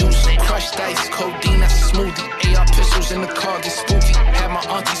even use them. Crushed ice, codeine, that's a smoothie. AR pistols in the car, get spooky. Had my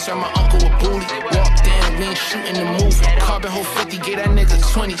auntie serve my uncle a bully. Walked in, we ain't shooting the movie. Carbon whole 50, gave that nigga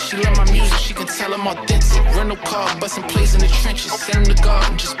 20. She love my music, she can tell I'm authentic. Rental car, busting plays in the trenches. Send him to God,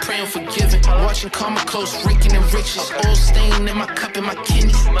 I'm just praying forgiving. Watching karma close, raking in riches. Oil stain in my cup and my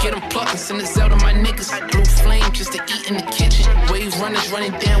kidneys. Get them plucked and send this out to my niggas. Blue flame just to eat in the kitchen. Wave runners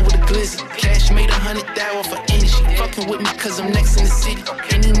running down with a glizzy. Cash made 100,000 off of energy. Fucking with me cause I'm next in the city.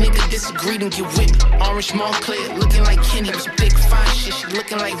 Any nigga disagree, then get with me. Orange Montclair looking like Kenny. Was thick, fine shit, she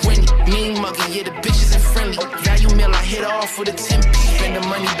looking like Rennie. Mean muggin', yeah, the bitches ain't friendly. Value meal, I hit her off with a 10p. Spend the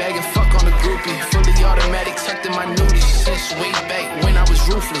money bag and fuck on the groupie. Fully automatic, tucked in my nudies. Since way back when I was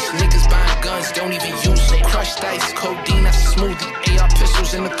ruthless. Niggas buying guns, don't even use them. Crushed ice, codeine, that's a smoothie. AR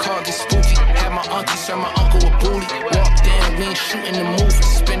pistols in the car, get spooky. Had my auntie serve my uncle a bully. Walked in, we ain't shooting the movie.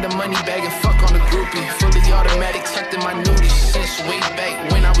 Spend the money bag and fuck on the groupie. Fully automatic, tucked in my nudies. Since way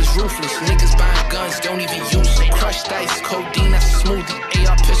back when I was ruthless. Niggas buying guns, don't even use them. Crushed ice, codeine, that's a smoothie.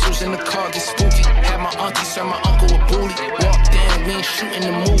 AR pistols in the car, get spooky. Had my auntie serve my uncle a bully. Walked in, we ain't shooting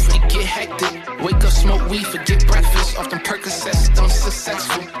the movie. Get hectic. Wake up, smoke weed, forget breakfast. Often Percocets, I'm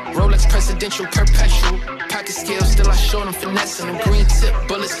successful. Rolex presidential perpetual. Pocket scales, still I show them finessing them. Green tip,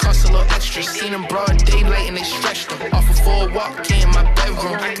 bullets cost a little extra. Seen them broad daylight and they stretched them. Off a full walk in my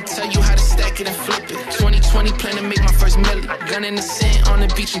bedroom. I can tell you how to stack it and flip it. 2020 plan to make my first milli. Gun in the sand, on the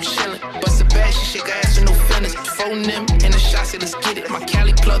beach, I'm chillin'. Bust a bag, she shake her ass with no feelings. Phone them, and the shot say let's get it. My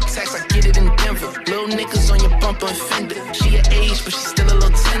Cali plug tax, I get it in Denver. Little niggas on your bumper and fender. She at age, but she still a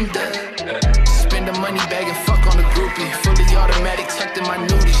little tender. Spend the money bag and fuck on the groupie. Fully automatic, tucked in my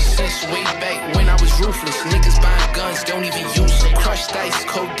nudies. Since way back when I was ruthless. Niggas buying guns, don't even use them. Crushed ice,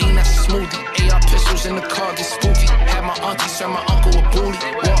 codeine, that's a smoothie. AR pistols in the car, get spooky. Had my auntie serve my uncle a bully.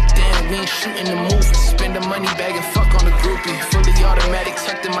 Walked in, we ain't shooting the movie. Spend the money bag and fuck on the groupie. Fully automatic,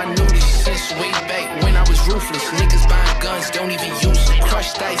 tucked in my nudies. Since way back when I was ruthless. Niggas buying guns, don't even use them.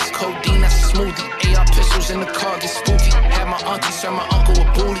 Crushed ice, codeine, that's a smoothie. AR pistols in the car, get spooky. Had my auntie serve my uncle a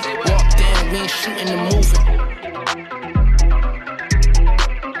bully. Walked in, we ain't shooting the movie.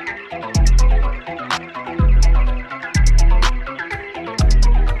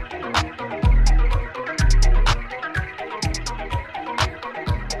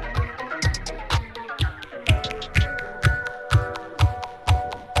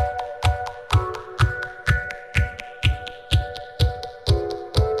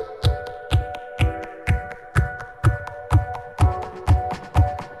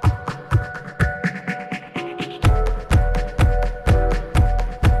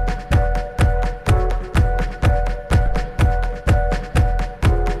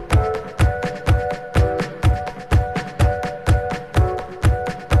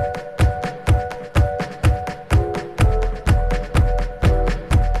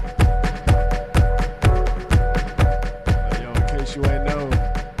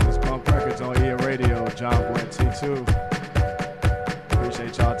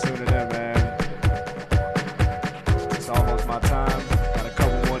 It's almost my time. Got a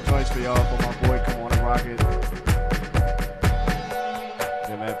couple more joints for y'all for my boy. Come on and rock it.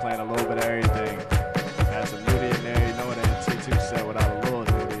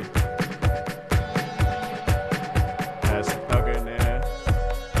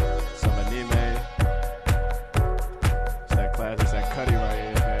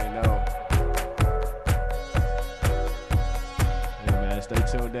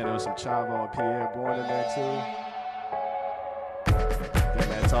 Samoa Pierre born in there too. Yeah,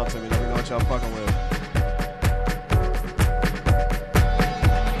 man, talk to me. Let me know what y'all fucking with.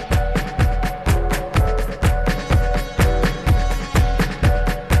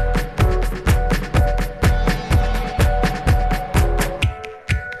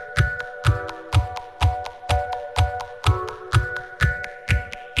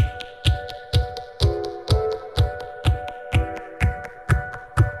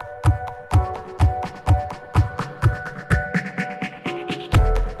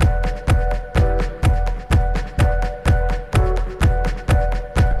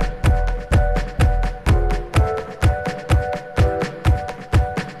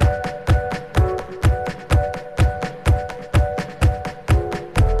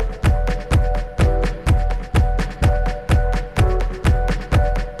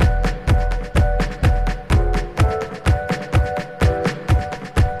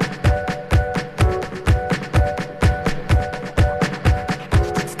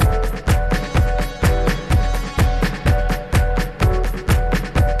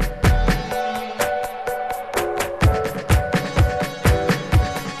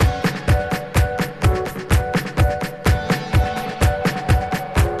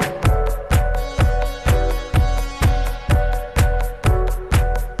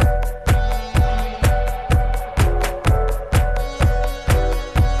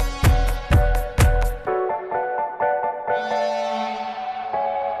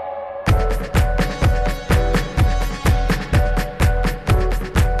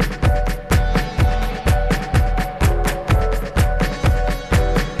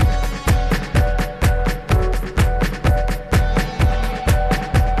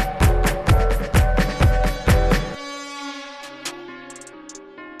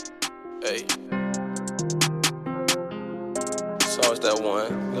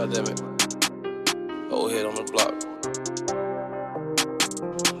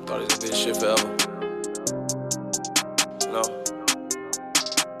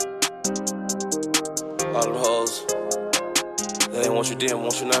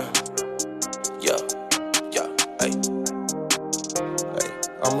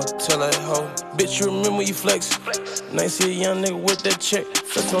 Now you see a young nigga with that check,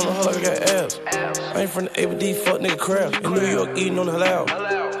 flex on the hoe like I got abs. I ain't from the ABD, fuck nigga crab. In New York, eating on the halal.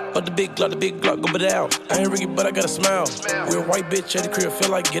 Up the big Glock, go but out. I ain't Ricky, but I got a smile. We're a white bitch at the crib, feel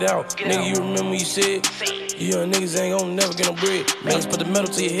like get out. Nigga, you remember when you said, you young niggas ain't gon' never get no bread. Man, let's put the metal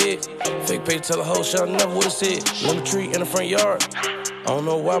to your head. Fake page tell a hoe shit I never would've said. Lemon tree in the front yard. I don't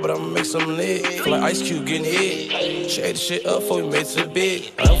know why, but I'ma make something lit. Feel like Ice Cube getting hit. She ate the shit up before we made it to the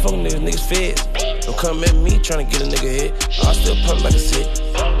bed. I don't fuck niggas feds. Don't come at me tryna get a nigga hit. I still pump like a sick.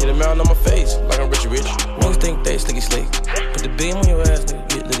 Get a mountain on my face, like I'm Richie Rich. Niggas think they slicky slick. Put the beam on your ass, nigga,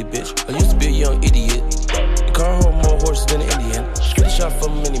 get litty bitch. I used to be a young idiot. The car hold more horses than an Indian. Get a shot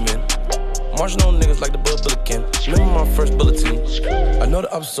from many men. Marching on niggas like the Bulletin. Remember my first bulletin. I know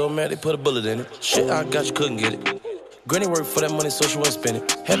the ops so mad they put a bullet in it. Shit, I got you, couldn't get it. Granny worked for that money so she wouldn't spend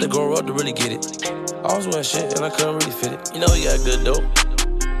it. Had to grow up to really get it. I was wearing shit and I couldn't really fit it. You know we got good dope.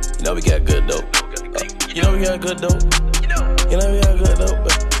 You know we got good dope. You know we got good dope. You know we got good dope.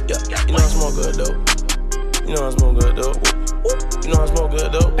 Yeah, you know I smoke good dope. You know I smoke good dope. You know I smoke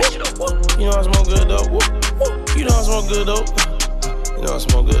good dope. You know I smoke good dope. You know I smoke good dope. You know I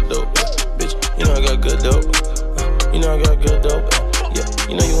smoke good dope. Bitch, you know I got good dope. You know I got good dope. Yeah,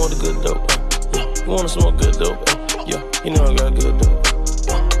 you know you want the good dope. You wanna smoke good dope. Yeah, you know I got good dope.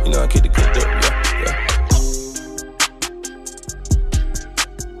 You know I keep the good dope. Yeah.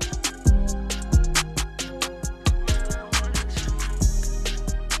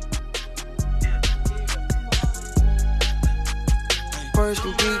 First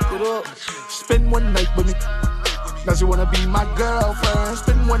you beat it up. Spend one night with me. Now she wanna be my girlfriend.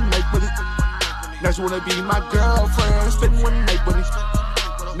 Spend one night with me. Now she wanna be my girlfriend. Spend one night with me.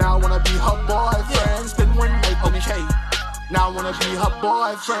 Now I wanna be her boyfriend. Spend one night with me. Now I wanna be her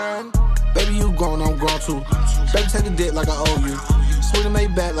boyfriend. Baby, you grown, I'm grown too. Baby, take a dick like I owe you. Swing and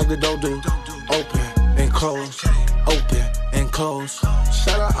make back like the dough do. Open and close. Open and close.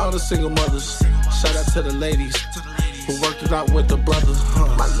 Shout out all the single mothers. Shout out to the ladies who worked it out with the brothers.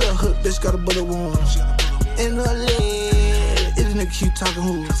 My little hood bitch got a bullet wound in her leg. Isn't it cute talking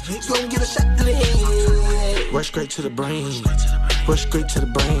who? So gon' get a shot to the head. Rush straight to the brain. Rush straight to the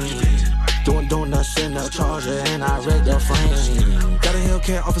brain. Doing donuts in the charger and I read the frame. Got a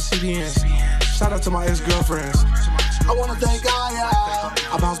Hellcat off of CBS. Shout out to my ex-girlfriends. I wanna thank God,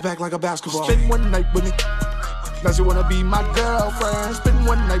 yeah. I bounce back like a basketball. Spend one night with me. Now she wanna be my girlfriend. Spend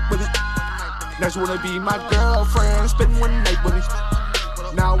one night with me. Now she wanna be my girlfriend. Spend one night with me.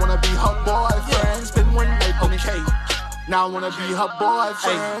 Now I wanna be her boyfriend. Spend one night with me. Now I wanna be her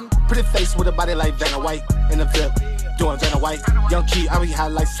boyfriend. Pretty face with a body like Vanna White in the VIP. Doing Vanna White. Young Key, I be high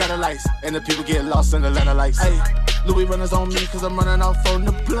like satellites. And the people get lost in the Atlanta lights. Hey, Louis runners on me cause I'm running off from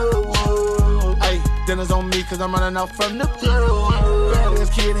the blue. Hey, dinner's on me cause I'm running off from the blue. Bad ass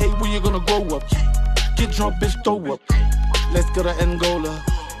kid, hey, when you gonna grow up? Get drunk, bitch, throw up. Let's go to Angola.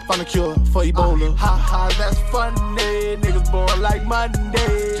 Find a cure for Ebola. Ha ha, that's funny. Niggas born like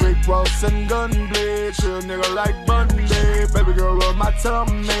Monday. Drake Ross and Gunblade. Chill nigga like Bundy. Baby girl on my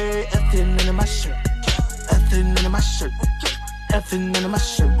tummy. Effing into my shirt. Effing into my shirt. Effing into my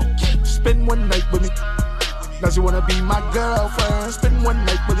shirt. Spend one night with me. Now she wanna be my girlfriend. Spend one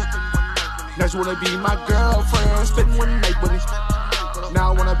night with me. Now she wanna be my girlfriend. Spend one night with me.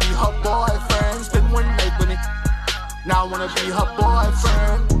 Now I wanna be her boyfriend. Spend one night with me. Now I wanna be her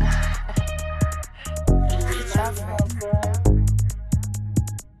boyfriend.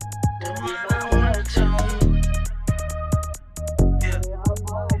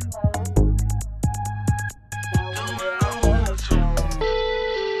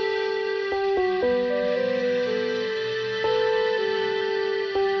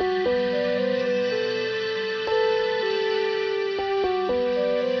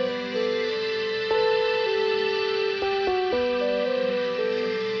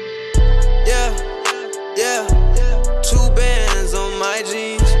 Yeah, 2 bands on my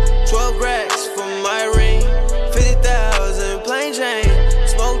jeans, 12 racks for my ring, 50,000 plain Jane,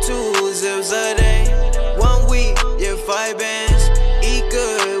 smoke 2 zips a day, 1 week, yeah, 5 bands, eat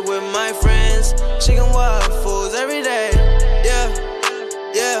good with my friends, chicken waffles every day, yeah,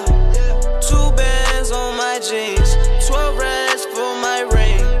 2 bands on my jeans, 12 racks for my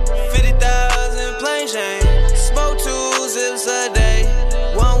ring, 50,000 plain Jane, smoke 2 zips a day,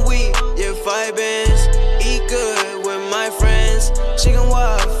 1 week, yeah, 5 bands. Eat good with my friends, chicken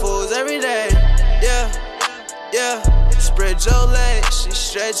waffles every day, yeah. Spread your legs, she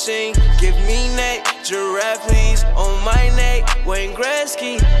stretching, give me neck, giraffe please, on my neck, Wayne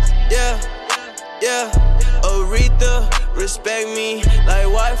Gretzky, yeah. Aretha, respect me, like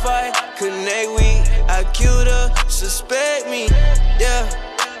Wi-Fi, connect we, IQ to suspect me, yeah.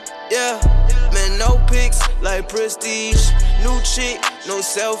 Man, no pics, like prestige, new chick, no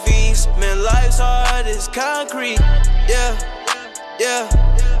selfies, man, life's hard as concrete, yeah.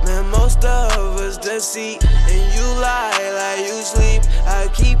 Man, most of us deceit, and you lie like you sleep, I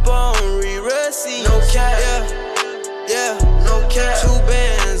keep on re-receipt, no cap, yeah, no cap, 2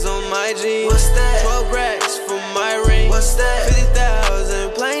 bands on my jeans, what's that, 12 racks for my ring, what's that,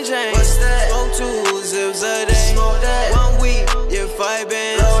 50,000 plain Jane, what's that, smoke 2 zips a day, smoke that, 1 week, yeah, 5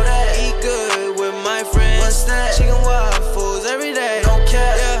 bands, blow that, eat good with my friends, what's that, chicken waffles every day, no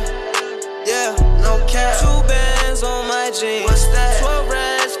cap, yeah, no cap, 2 bands on my jeans, what's that, 12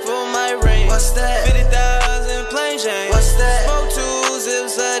 racks for my ring, what's that, 50,000 plain Jane, what's that, smoke 2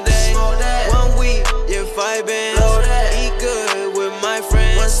 zips a day, smoke that, 1 week, yeah, 5 bands, blow that, eat good with my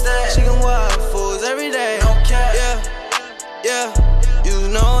friends, what's that, chicken waffles every day, no cap, yeah, use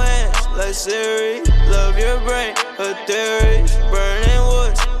no hands like Siri, love your brain, her theories, burning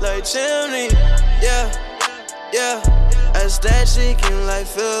woods like chimney, yeah, ask that chicken like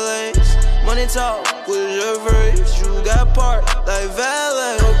fillets, money talk with your verse, you got part like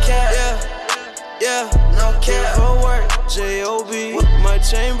valet, no cap, yeah, no cap, for work, J.O.B., my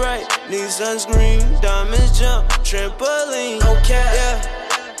chain bright, need sunscreen, diamonds jump, trampoline, no cap,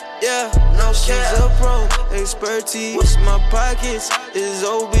 yeah, no cap, she's a pro, expertise, my pockets is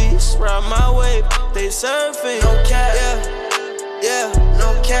obese, ride my wave, they surfing, no cap, yeah,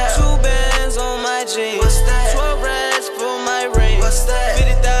 no cap, 2 bands on my jeans, what's that, 12 racks for my ring, what's that,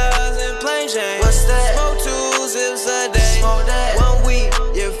 50,000 plain Jane, what's that, smoke 2 zips a day, smoke that, 1 week,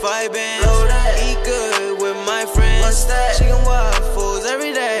 yeah, 5 bands, blow that, eat good with my friends, what's that, chicken waffles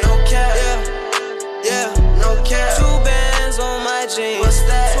every day, no cap, yeah, no cap, 2 bands on my jeans, what's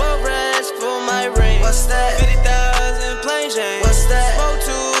that, 12 racks for my ring, what's that, 50,000 plain Jane, what's that, smoke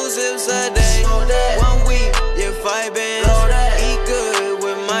 2 zips a day, smoke that, 1 week, yeah, 5 bands, blow that, eat good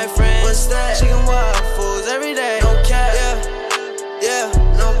with my friends, what's that, chicken waffles every day, no cap, yeah,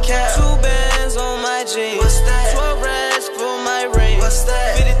 no cap, 2 bands on my jeans, what's that, 12 racks for my ring, what's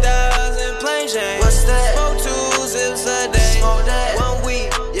that, 50,000 plain Jane, what's that, smoke 2 zips a day, smoke that, 1 week,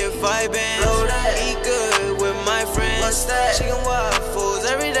 yeah, 5 bands, blow that, eat good with my friends, what's that, chicken waffles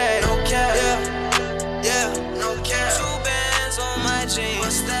every day, no cap, yeah, no cap, 2 bands on my jeans,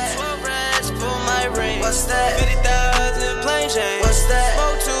 what's that, 12 racks for my ring, what's that, 50,000 plain Jane, what's that,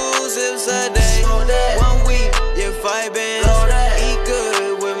 smoke 2 zips a day, smoke that, 1 week, yeah, 5 bands, blow that, eat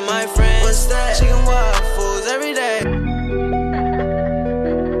good with my friends, what's that, chicken waffles every day.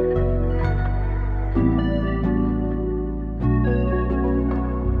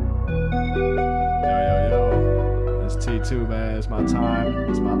 too, man. It's my time.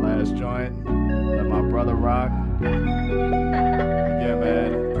 It's my last joint. Let my brother rock. Yeah,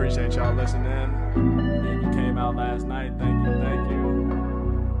 man. Appreciate y'all listening. If you came out last night, thank you.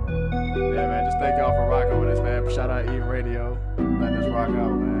 Yeah, man. Just thank y'all for rocking with us, man. Shout out Eaton Radio. Letting us rock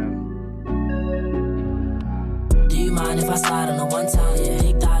out, man. Do you mind if I slide on the one time? Yeah,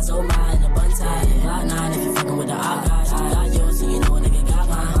 big thighs, oh my, in the bun tie. Yeah, Block 9 if you fucking with the out guys. I got yours, so you know a nigga got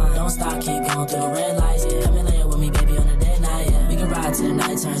mine. Don't stop, keep going through the red lights. Yeah, come and lay with me, baby, on the day night. Yeah, we can ride till the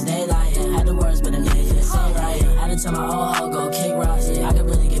night turns daylight. Yeah, had the words, but the nigga didn't say right. Yeah, had to tell my old hoe go kick rocks. Yeah, I could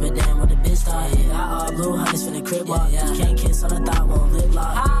really give a damn what the bitch thought. Yeah, got all blue honey's finna crib walk. Yeah, can't kiss on the thought, won't lip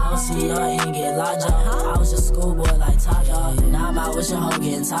lock. Don't see y'all ain't get locked up. I was just schoolboy like top dog. Now I'm out with your hoe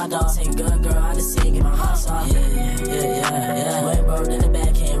getting top dog. Take good girl out the scene, get my rocks off. Yeah. Went broke in the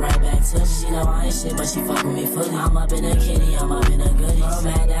back, came right back to me. She know I ain't shit, but she fuck with me fully. I'm up in a kitty, I'm up in a goodie. Bro,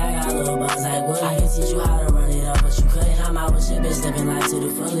 man, now I got a little buzz like Woody. I can teach you how to run it up, but you couldn't. I'm out with your bitch, living life to the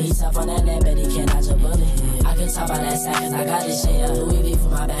fullest. He tough on that net, but he can't dodge a bullet. I can talk about that sack, cause I got this shit, yeah. Louis V for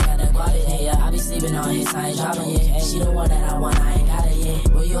my back, got that guarded, yeah. I be sleeping on hits, I ain't dropping yet. Hey, she the one that I want, I ain't got it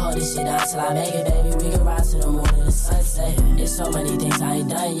yet. Will you hold this shit down till I make it, baby? We can ride to the moon and the sunset. There's so many things I ain't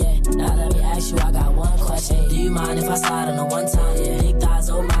done yet. Now let me ask you, I got one question. Do you mind if I slide on the one time? Yeah, big thighs,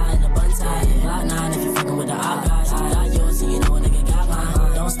 oh my, in the bun tie. Yeah, Block 9 if you fucking with the out guys. I got yours, so you know a nigga got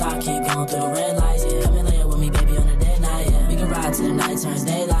mine. Don't stop, keep going through the red lights. Yeah, come and lay with me, baby, on the day night. Yeah, we can ride till the night turns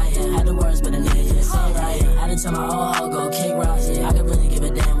daylight. Yeah, had the words, but the nigga didn't say right. Yeah, had to tell my old hoe go kick rocks. Yeah, I could really give a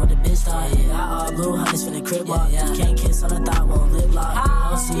damn what the bitch thought. Yeah, got all blue honey's finna crib walk. Yeah, can't kiss on the thought, won't lip lock.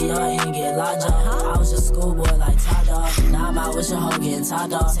 Don't see y'all ain't get locked up. I was just schoolboy like top dog. Now I'm out with your hoe getting top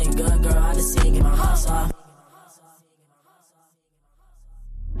dog. Take good girl out the scene, get my rocks off.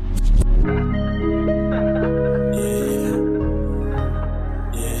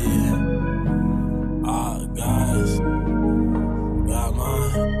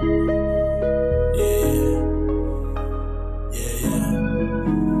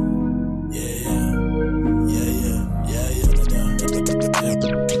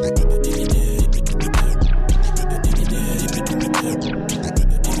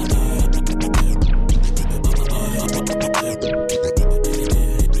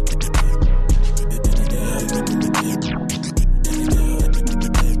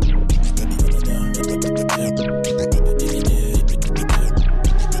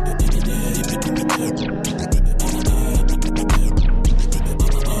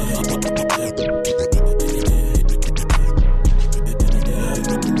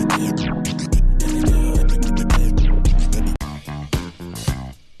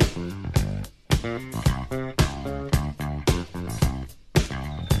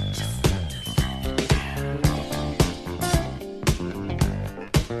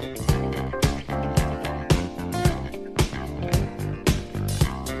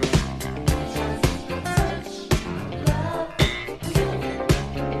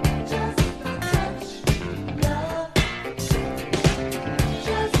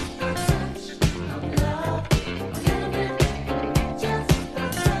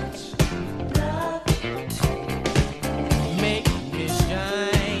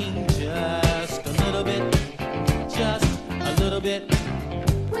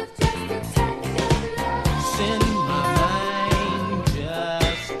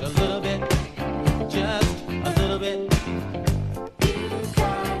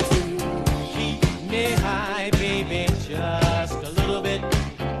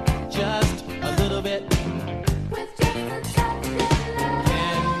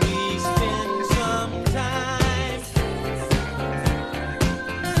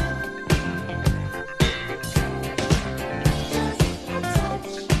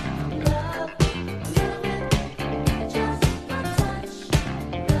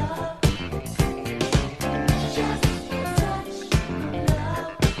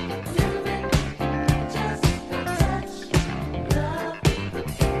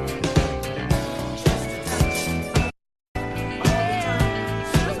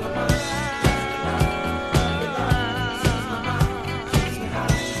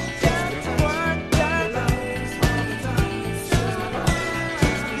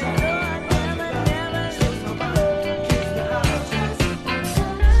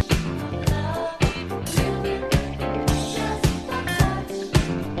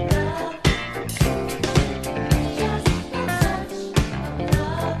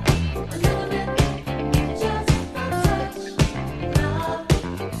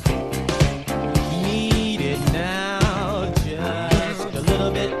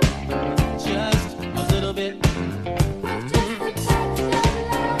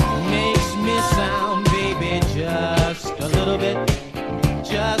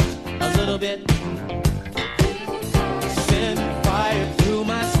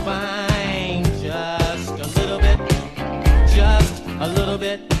 little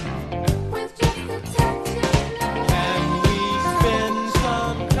bit. Can we spend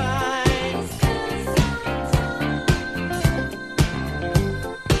some time?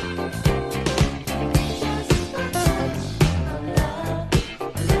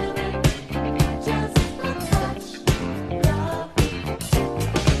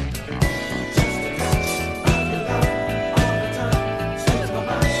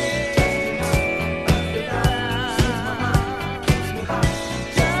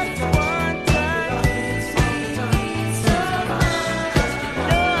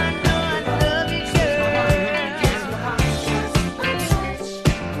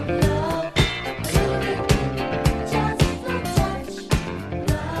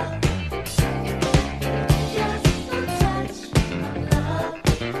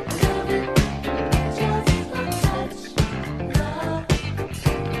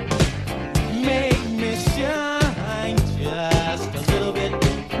 Make me shine just a little bit,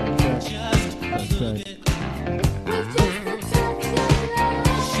 just a little bit.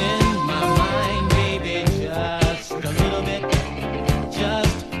 Send my mind, baby, just a little bit,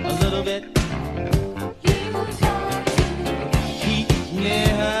 just a little bit. Keep me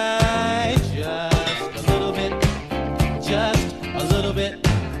high, just a little bit, just a little bit.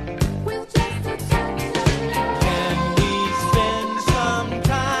 Can we spend some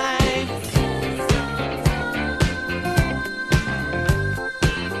time?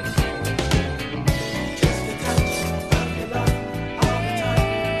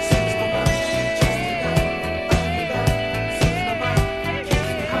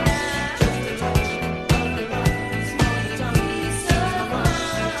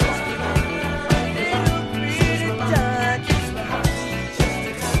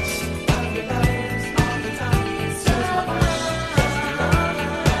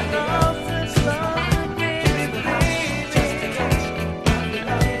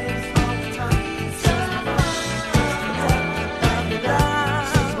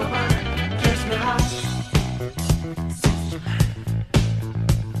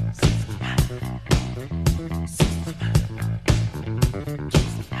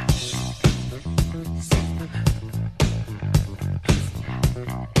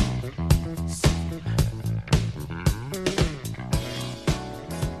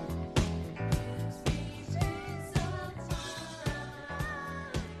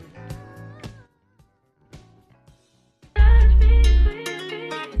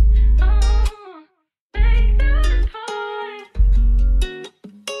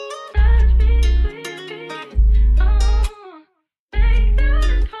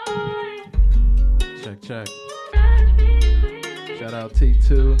 Check. Shout out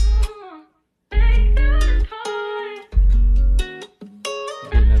T2.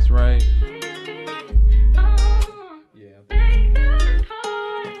 Getting this right. Yeah.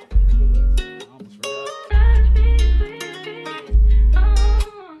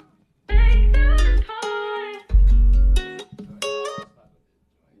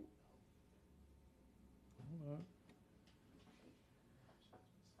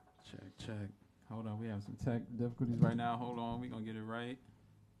 Check. Hold on, we have some tech difficulties right now. Hold on, we're going to get it right.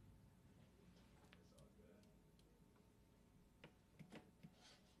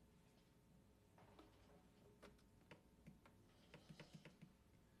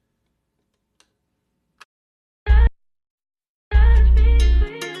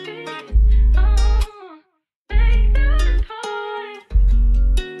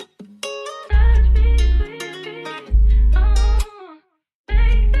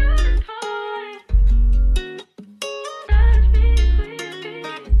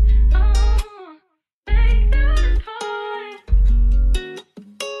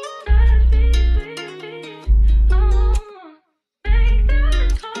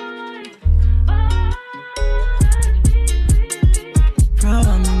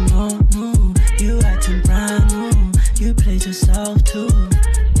 yourself too.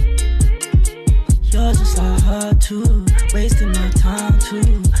 You're just like her too, wasting my time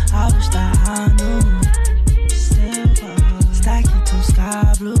too. I wish that I knew. Silver, stack it till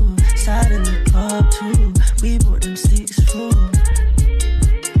sky blue. Sat in the club too. We brought them sticks through.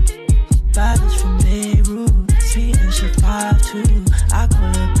 Bad bitch from Beirut, sweet and she 5'2". I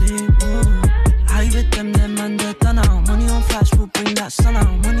call her big boo. How you with them man, they're done out. Money on flash, we'll bring that sun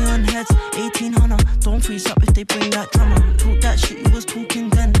out. Money on heads, 1800. Don't freeze up if they bring that drama. Talk that shit, you was talking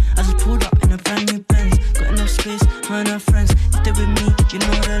then. I just pulled up in a brand new Benz. Got enough space, her and her friends. If they with me, you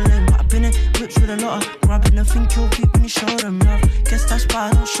know they're lame. But I've been in whips with a lot of grabbing. I think you'll peep when you show them love. Guess that's why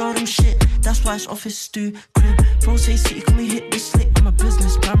I don't show them shit. That's why it's office stew, crib. Bro say city, can we hit this slick? I'm a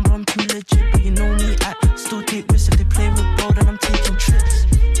businessman, bro, I'm too legit. But you know me,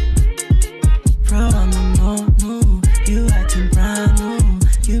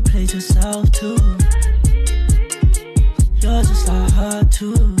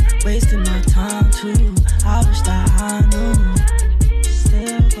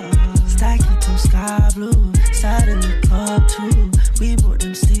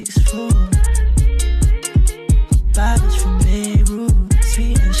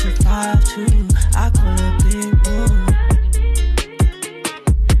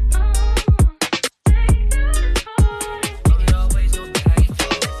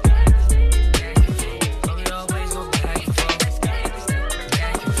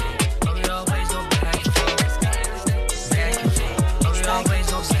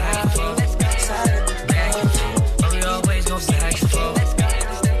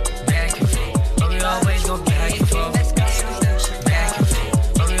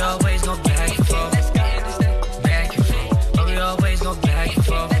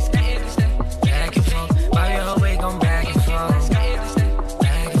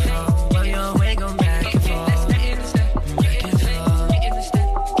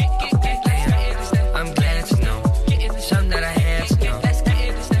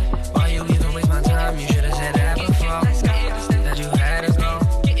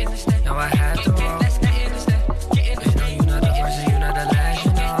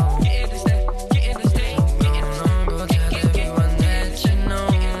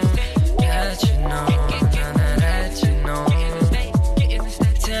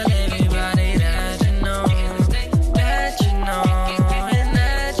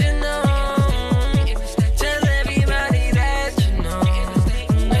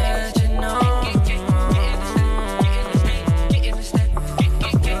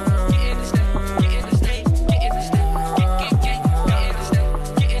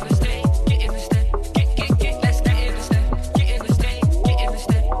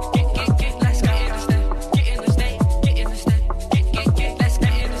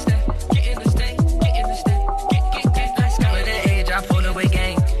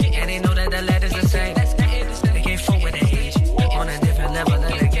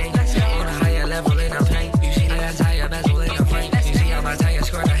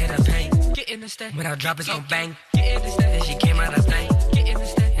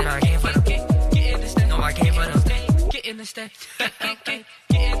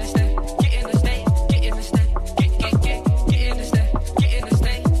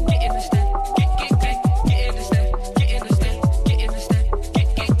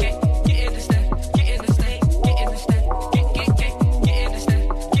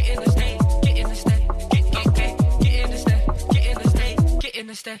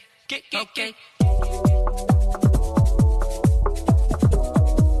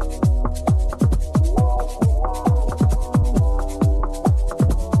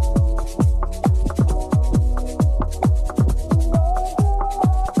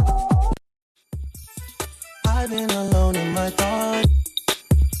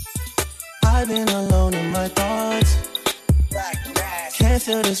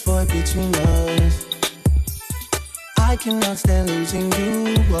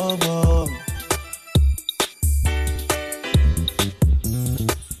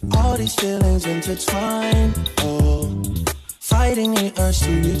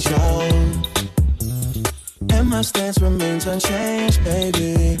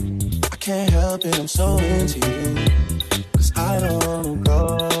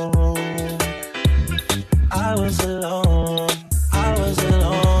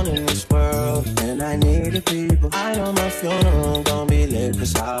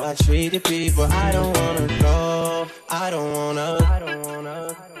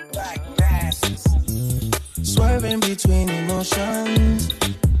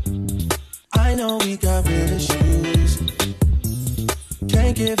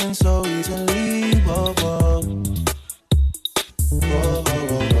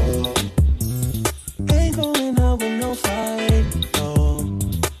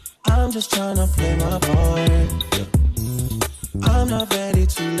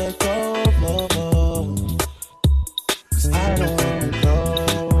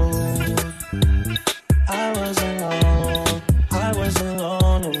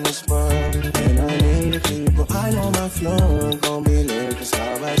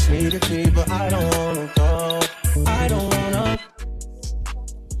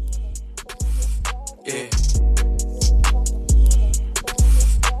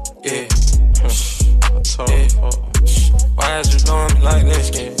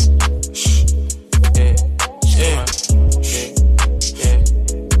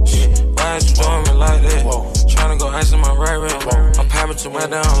 too much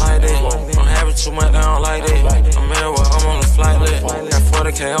down like that. I'm having too much down like that. I'm everywhere, I'm on the flight list. Got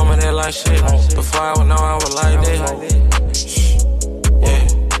 40K on me, that like shit. Before I would know I was like that. Yeah.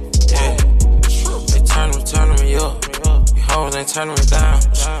 They turning me up. You hoes ain't turning me down.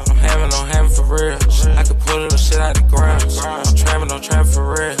 I'm having for real. I can pull little shit out the ground. I'm trapping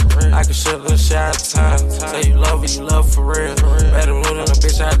for real. I can shit little shit out of time. Say you love for real. Better move than a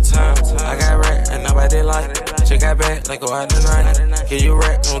bitch out of time. I got rap and nobody like it. She got back, like go out tonight. Get you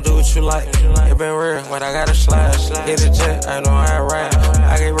rap, don't do what you like. It been real, but I gotta slide. Hit a jet, I know how I ride.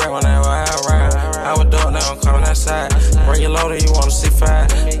 I get rap whenever I ride. I was dope, now I'm coming outside. Bring your loader, you wanna see fire.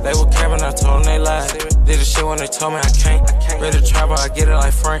 They were capping, I told them they lied. Did the shit when they told me I can't. Ready to travel, I get it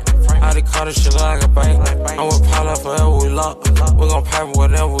like Frank. All the car, this shit look like a bank. I'm with Paula forever, we lock. We gon' pop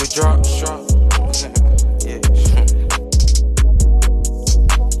whatever we drop.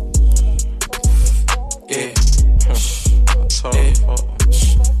 Yeah.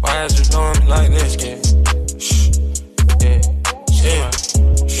 Why is you doing me like this?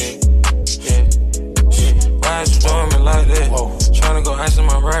 Why is you doing me like that? Tryna go ice in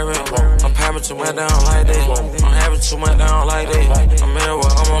my right. I'm popping too much down like that. I'm having too much down like that. I'm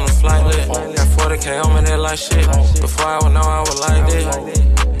everywhere, I'm on the flight list. Got 40K on me, that like shit. Before I would know I was like that.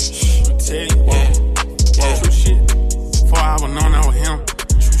 Tell you, true shit. Before I was known, I was him.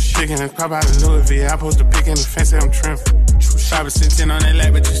 Picking his pop out of Louis V. I post a pic in the fence that I'm trimming. Probably sitting on that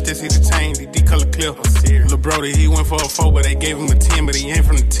lap, but you still see the chain, the D-color clip. Lil' Brody, he went for a 4, but they gave him a 10, but he ain't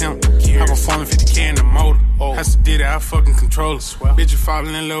from the temp. I performing 50K in the motor. I still did it, I fucking control it. Bitch, you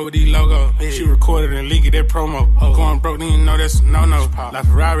falling in love with these logos. She recorded and leaked that promo. Going broke, then you know that's a no-no. Like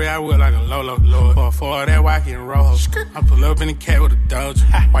Ferrari, I would like a Lolo. For all that wacky and rojo. I pull up in the cat with a Doge.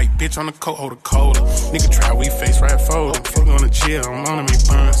 White bitch on the coat, hold a cola. Nigga try, we face right forward. I'm fucking on the chill, I'm on me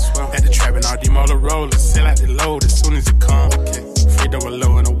buns. At the trap and all these Motorolas. Sell out the load as soon as it come. Free double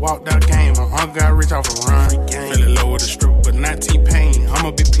low in a walk down game. My uncle got rich off a run. Feeling low with a stroke, but not T-Pain. I'm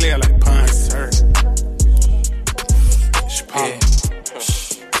a big player like Pun, sir. Yeah.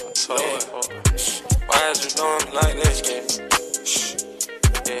 Why is you doing me like this?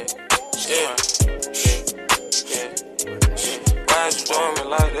 Why is you doing me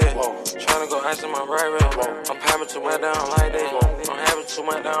like that? Tryna go ice in my right. I'm popping too much down like that. I'm having too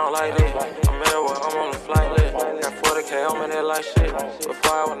much down like that. I'm everywhere, I'm on the flight list. Got 40K on me, that like shit.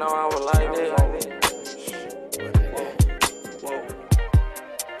 Before I would know I was like that.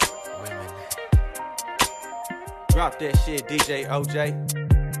 Drop that shit, DJ OJ.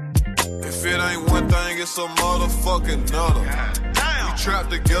 If it ain't one thing, it's a motherfucking another. We trap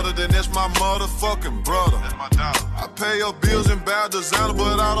together, then that's my motherfucking brother. I pay her bills and buy designer,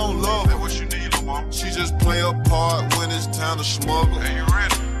 but I don't love her. What you need, mama? She just play a part when it's time to smuggle. Hey, you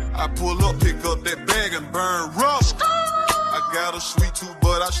ready? I pull up, pick up that bag and burn rubber. I got a sweet tooth,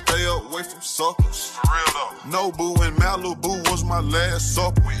 but I stay away from suckers. For real though. Nobu and Malibu was my last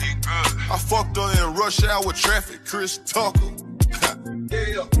supper. We eat good. I fucked her in rush hour traffic, Chris Tucker.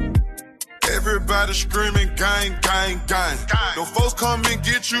 Yeah. Everybody screaming, gang, gang, gang. Them folks come and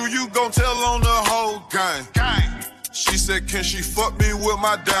get you, you gon' tell on the whole gang. She said, can she fuck me with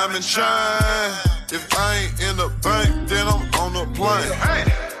my diamond chain? If I ain't in the bank, then I'm on the plane.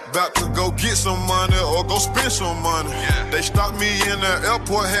 About to go get some money or go spend some money. They stopped me in the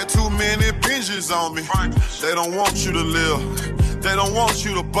airport, had too many binges on me. They don't want you to live, they don't want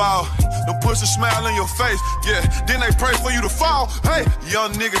you to ball. Them push a smile in your face, yeah, then they pray for you to fall. Hey,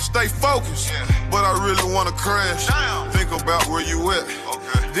 young nigga, stay focused, but I really wanna crash. Think about where you at,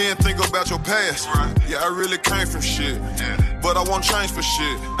 then think about your past. Yeah, I really came from shit, but I won't change for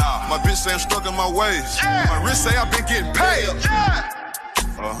shit. My bitch say I'm stuck in my ways, my wrist say I've been getting paid.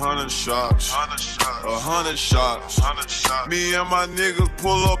 100 shots, 100 shots. Me and my niggas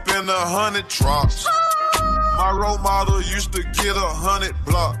pull up in 100 trucks. My role model used to get 100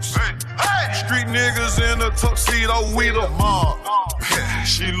 blocks. Street niggas in a tuxedo, we the mob.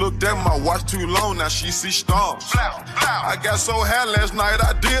 She looked at my watch too long, now she see stars. I got so high last night,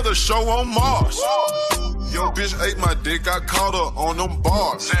 I did a show on Mars. Yo, bitch ate my dick, I caught her on them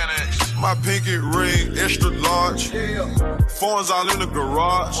bars. My pinky ring, extra large. Phones all in the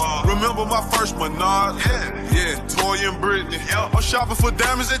garage. Remember my first Menard? Yeah, Toy and Britney. I'm shopping for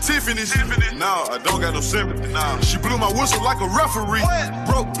diamonds at Tiffany's. Nah, I don't got no sympathy. She blew my whistle like a referee.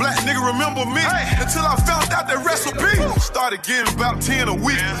 Broke black nigga, remember me? Until I found out that recipe. Started getting about 10 a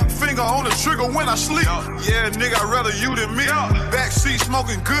week. Finger on the trigger when I sleep. Yeah, nigga, I'd rather you than me. Backseat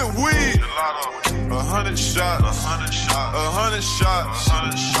smoking good weed. 100 shots, 100 shots, 100 shots,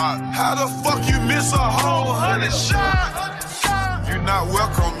 100 shots. How the fuck you miss a whole 100 shots? You not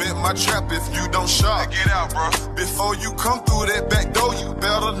welcome in my trap if you don't shop. Get out, bro. Before you come through that back door, you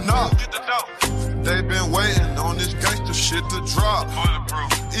better knock. Get the door. They been waiting on this gangster shit to drop.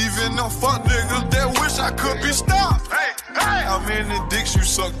 Even them fuck niggas that wish I could be stopped. How many dicks you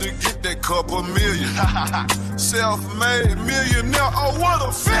suck to get that couple million? Self-made millionaire, oh what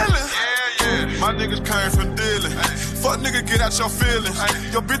a feeling. My niggas came from dealing. Fuck nigga, get out your feelings.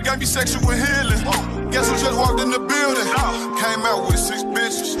 Your bitch got me sexual healing. Guess who just walked in the building? Came out with 6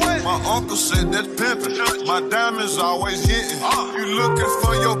 bitches. My uncle said that's pimping. My diamonds always hitting. You looking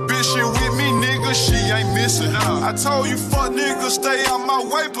for your bitch, she with me, nigga, she ain't missing. I told you fuck niggas stay out my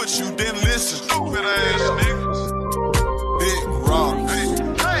way, but you didn't listen. Stupid ass niggas. Big rock,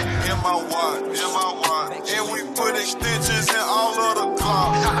 in my watch, and we put extensions in all of the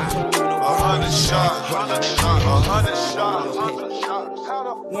clocks. 100 shots, 100 shots.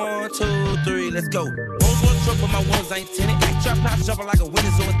 1, 2, 3, let's go. Rose one truck, but my ones ain't tinted. Trap house jumping like a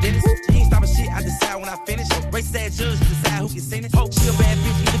winner's on a dentist. She ain't stopping shit, I decide when I finish. Race that judge, decide who can send it. She a bad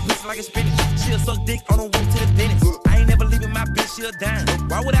bitch, eat the pussy like a spinach. She'll suck dick on the way to the dentist. I ain't never leaving my bitch, she a dime.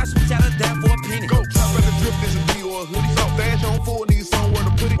 Why would I switch out a dime for a penny? Go trap at the drip, there's a D or a hoodie. Stop dash on 4, need somewhere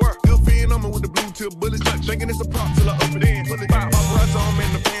to put it. Still feeding on me with the blue tip bullets. Shaking it's a prop till I up it in. Paparazzi on me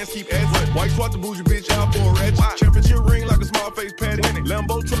and the fans keep asking. White swat the bougie bitch out for a ratchet. Championship ring like a small face patty.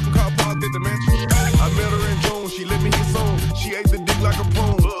 Lambo truck and car parked at the mansion. I met her in June, she let me hit song. She ate the dick like a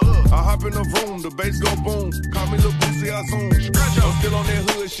prune. I hop in the room, the bass go boom. Call me Lil Boosie, I zoom. I'm still on that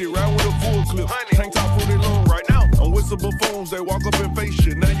hood shit, ride with a full clip. Tank top for the long right now. I'm whistle buffoons, they walk up and face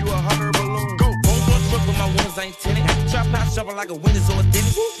shit. Now you a hotter balloon. Go. Rose one truck, but my ones ain't tinted. Trap house jumping like a winner's on a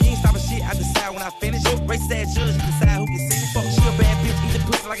dentist. She ain't stopping shit, I decide when I finish. Race that judge, decide who can send it. Fuck, she a bad bitch, eat the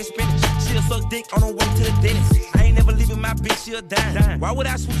pussy like a spinach. She'll suck dick on the way to the dentist. I ain't never leaving my bitch, she a dime. Why would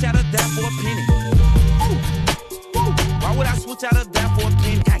I switch out a dime for a penny? Why would I switch out a dime for a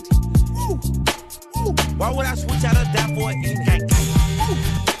penny? Why would I switch out a dime for a penny?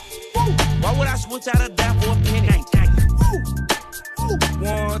 Why would I switch out a dime for a penny?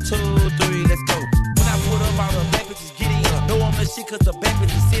 1, 2, 3, let's go. When I put up, all the bad bitches get in. Know I'm the shit cause the bad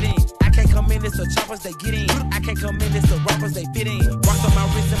bitches sit in. I can't come in, it's the choppers, they get in. I can't come in, it's the robbers, they fit in. Rocks on my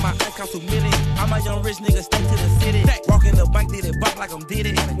wrist and my eye cost $2 million. I'm a young rich nigga, stay to the city. Walk in the bank, did it bop like I'm did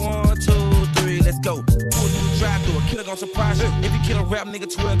it. 1, 2, 3, let's go. Pull through the drive through, a killer gon' surprise you. If you kill a rap nigga,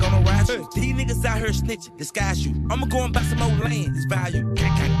 12 gonna rise you. These niggas out here snitching, disguise you. I'ma go and buy some more land, it's value.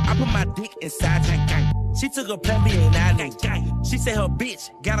 I put my dick inside, she took a plan B and I gang. She said her bitch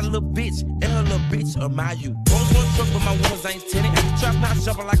got a little bitch, and her little bitch admire you. Rose one truck, but my ones ain't tinted. Trap house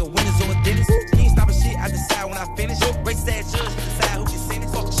jumping like a winner's on a dentist. She ain't stopping shit, I decide when I finish. Race that judge, decide who can send it.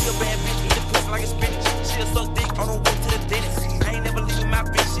 Fuck, she a bad bitch, eat the pussy like a spinach. She'll suck dick on the way to the dentist. I ain't never leaving my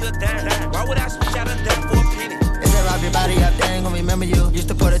bitch, she a dime. Why would I switch out a dime for a penny? If they rob your body up, they ain't gon' remember you. Used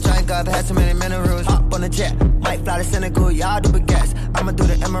to put a drink up, had so many minerals. Hop on the jet, might fly to Senegal, y'all do baguettes. I'ma do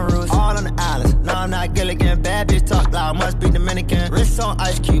the Emeralds, all on the islands. No, I'm not Gilligan, bad bitch talk loud, must be Dominican. Wrist on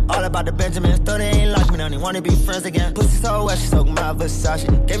Ice Cube, all about the Benjamins. Though they ain't like me, don't even wanna be friends again. Pussy so wet, she soak my Versace.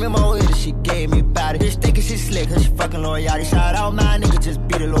 Gave me more hitters, she gave me body. Bitch thinking she slick, cause she fucking L'Oreal. Shout out my nigga, just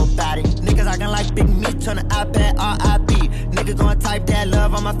beat a little body. Niggas acting like big meat, on the iPad, R.I.P. Nigga gon' type that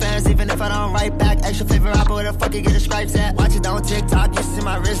love on my fans, even if I don't write back. Extra favorite rapper, where the fuck you get the stripes at? Watch it on TikTok, you see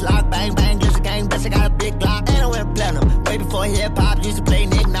my wrist lock. Bang, bang, glitch the gang, bitch, I got a big Glock. And I went platinum, way before hip-hop. Used to play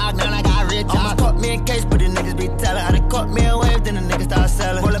knick-knock, now I got rich. Almost caught me in case, but the niggas be telling. I done caught me a wave, then the niggas start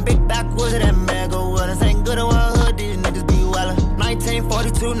selling. Rollin' big backwoods of that mega wilderness. Ain't good in one hood, these niggas be wellin'.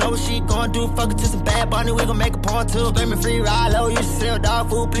 1942, know what she gon' do. Fuck it to some bad bunny, we gon' make a part two. Bring me free ride low, you should sell dog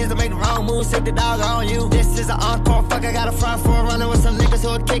food. Please don't make the wrong move, sick the dog on you. This is an encore, fuck, I got a front for running with some niggas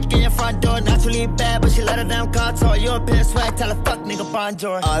who'll kick in your front door. Naturally bad, but she let her damn car tour. European swag, tell her fuck nigga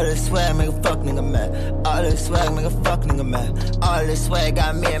bonjour. All this swag make a fuck nigga mad. All this swag make a fuck nigga mad. All this swag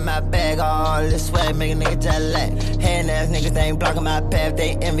got me in my bag. All this swag make a nigga jet lag. Hand ass niggas, they ain't blocking my path.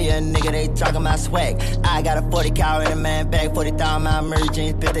 They envy a nigga, they talking my swag. I got a 40 cal in a man bag, 40,000 my Mary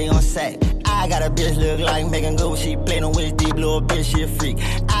Jeans, bitch, they on sack. I got a bitch look like Megan Good, she play no with deep little bitch, she a freak.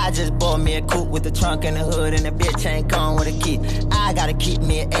 I just bought me a coupe with the trunk and the hood, and the bitch ain't come with a key. I gotta keep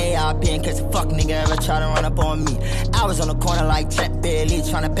me an ARP in case a fuck nigga ever try to run up on me. I was on the corner like Chet Bailey,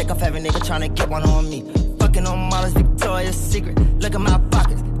 trying to pick off every nigga trying to get one on me. Fucking on Molly's Victoria's Secret, look at my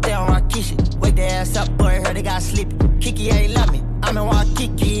pockets, they on Rakishi. Wake their ass up, boy, heard they got sleepy. Kiki ain't love me, I'm in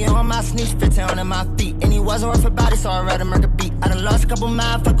Waikiki, on my sneaks, 15 on my feet. And he wasn't worth a body, so I'd rather murder beat. I done lost a couple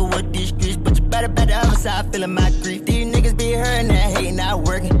mind, fucking with these streets, but you better bet the other side, feeling my grief. These niggas be hurting, that hate not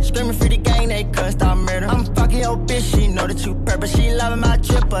working. Screaming free the gang, they couldn't stop murder. I'm fucking your bitch, she know the true purpose. She loving my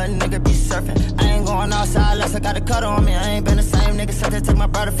trip, but nigga be surfing. I ain't going outside unless I got a cutter on me. I ain't been the same nigga my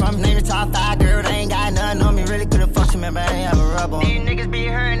brother from his name to top 5, girl. They ain't got nothing on me, really could've fucked him, man, but I ain't have a rub on. These niggas be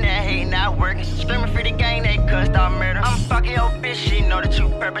hurting that hate not working. Screaming for the gang, they could start murder. I'm fucking your bitch, she know the true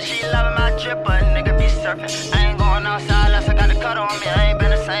purpose. She loving my drip, but nigga be surfing. I ain't going outside unless I got the cut on me. I ain't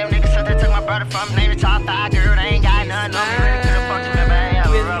been the same nigga since they took my brother from his name to top 5, girl. They ain't got nothing on me, really could've fucked him, man, but I ain't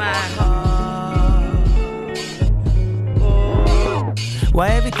have a rub on. Why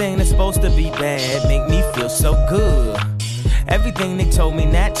everything that's supposed to be bad make me feel so good? Everything they told me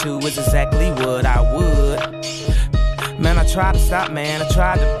not to is exactly what I would. Man, I tried to stop, man, I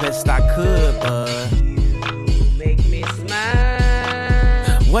tried the best I could, but make me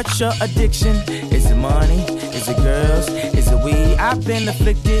smile. What's your addiction? Is it money? Is it girls? Is it weed? I've been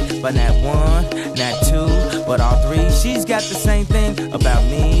afflicted, but not one, not two, but all three. She's got the same thing about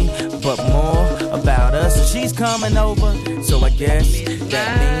me, but more about us. So she's coming over, so I guess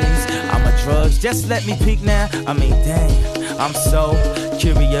that means I'm a drugs. Just let me peek now. I mean, dang, I'm so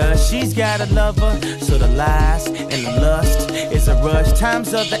curious. She's got a lover, so the lies and the lust is a rush.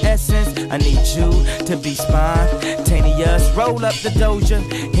 Time's of the essence. I need you to be spontaneous. Roll up the Doja,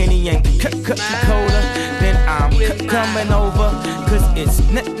 Henny and Coca-Cola. Then I'm coming over, cause it's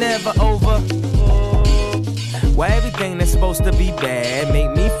never over. Why everything that's supposed to be bad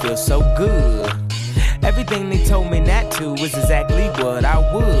make me feel so good? Everything they told me not to is exactly what I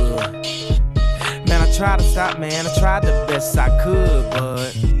would. Man, I tried to stop, man, I tried the best I could,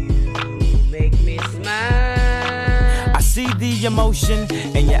 but make me smile. I see the emotion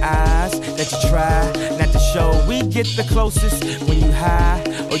in your eyes that you try not to show. We get the closest when you high,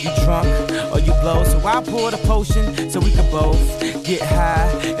 or you drunk, or you blow. So I pour the potion so we can both get high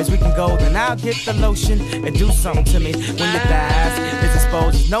as we can go. Then I'll get the lotion and do something to me when your thighs is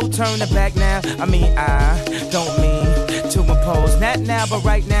exposed. No turning back now. I mean, I don't mean to impose. Not now, but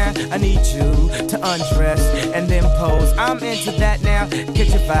right now, I need you to undress and then pose. I'm into that now. Get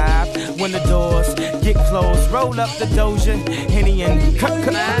your vibe when the doors get closed. Roll up the Doja, Henny and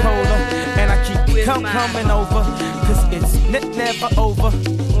Coca-Cola, and I keep coming over, cause it's never over.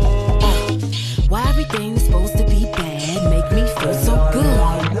 Why everything's supposed to be bad make me feel so good?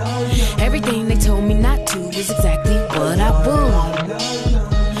 Everything they told me not to is exactly what I would.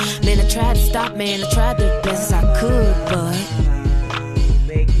 Man, I tried to stop, man, I tried the best I could, but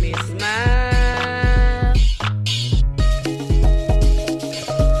make me smile.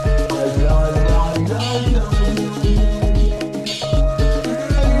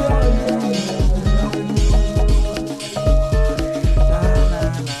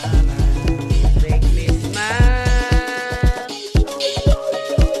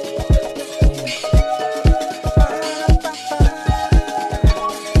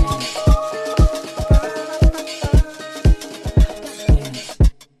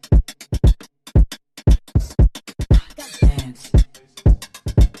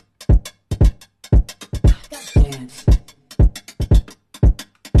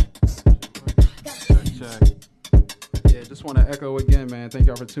 Thank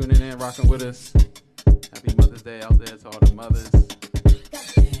y'all for tuning in, rocking with us. Happy Mother's Day out there to all the mothers.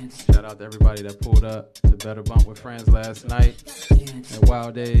 Shout out to everybody that pulled up to Better Bump with Friends last night at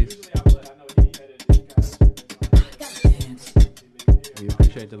Wild Days. We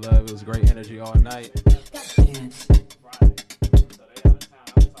appreciate the love. It was great energy all night. Yeah, we're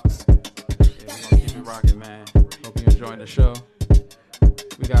gonna keep it rocking, man. Hope you're enjoying the show.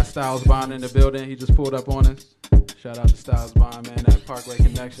 We got Styles Bond in the building. He just pulled up on us. Shout out to Styles Bond, man, that Parkway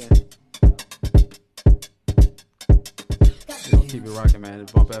Connection. We're gonna keep it rocking, man.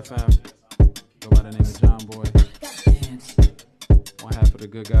 It's Bumppp FM. Go by the name of John Boy. One half of the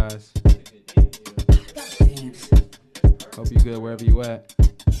good guys. Hope you good wherever you at.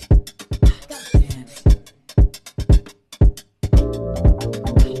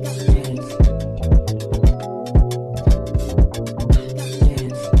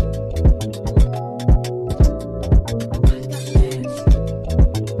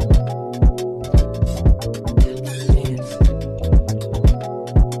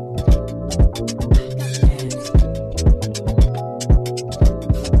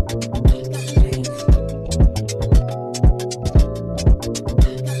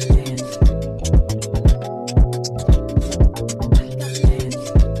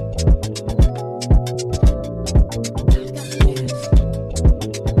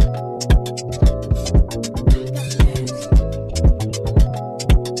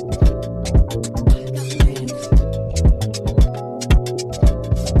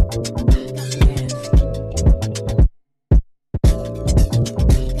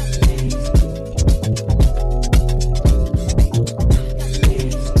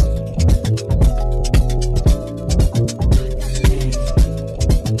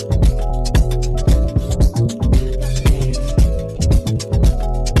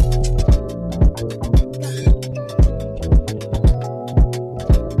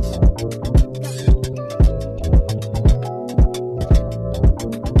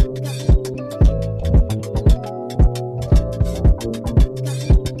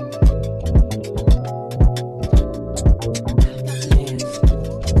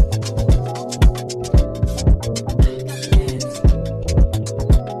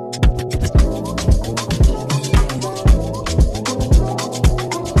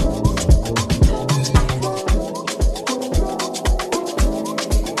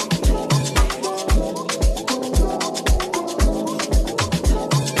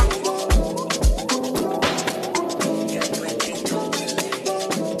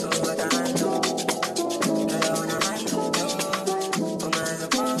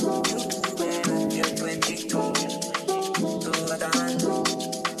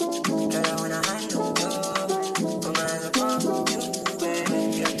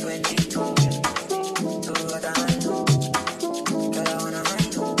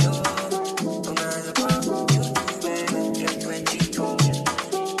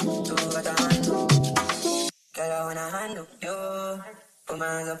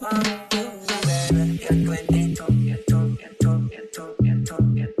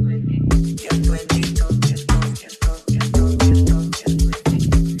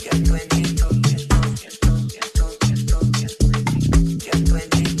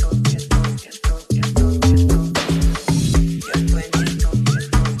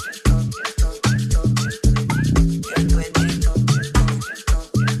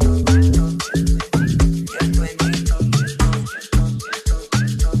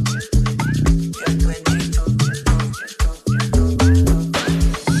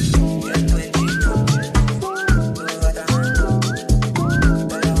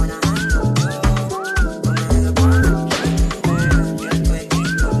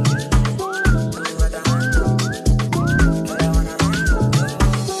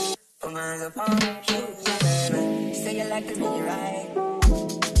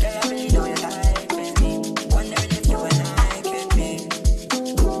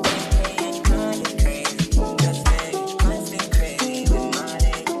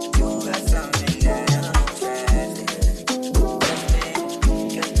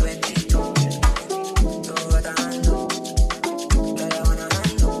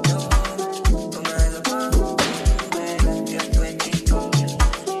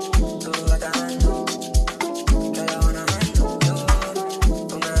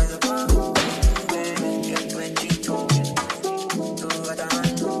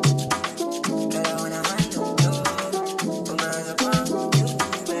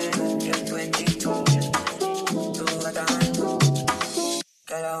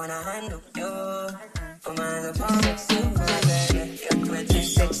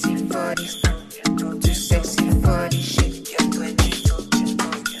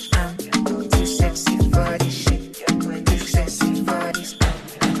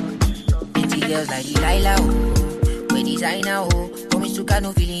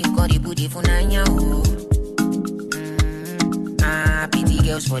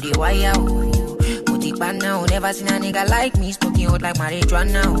 Like me, smoking out like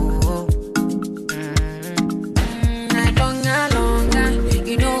marijuana. I don't longer.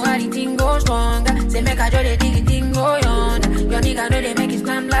 You know how the thing goes stronger. Say make a jolly dig thing go yonder. Your nigga know they make it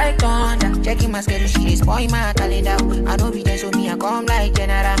slam like thunder. Checking my schedule, she is spoil my calendar. I know be there, so me I come like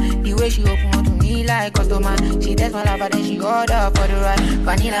general. The way she open up to me like customer. She test my love, but then she order for the ride.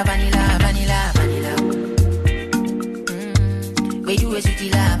 Vanilla, vanilla, vanilla, vanilla. Where you a sweetie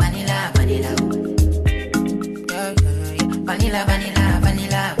la, vanilla, vanilla. Vanilla, vanilla,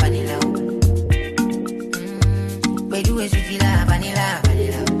 vanilla, vanilla. Where do is vanilla, vanilla,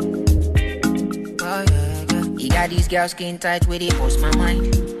 vanilla. Oh yeah. He got these girls skin tight where they post my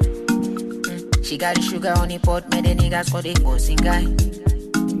mind. She got the sugar on the pot, made the niggas for the forcing guy.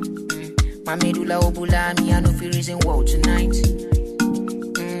 My medulla obula, me I no feel reason wow tonight.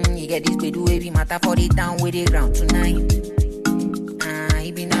 You get this bedu baby matter for the town where they ground tonight.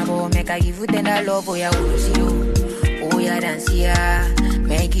 He been a boy, make I give you tender love, oh yeah, we'll see you. Oh yeah, dance yeah,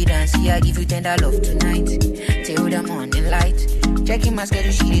 make it dance yeah, give you tender love tonight, till the morning light. Checking my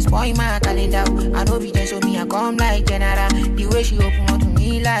schedule, she is spoil my calendar. I know be there, so me I come like general. The way she open up to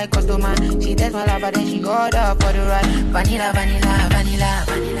me like customer. She test my love, but then she order for the ride. Vanilla, vanilla, vanilla,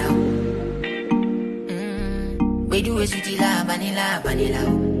 vanilla. We do a sweetie la, vanilla, vanilla.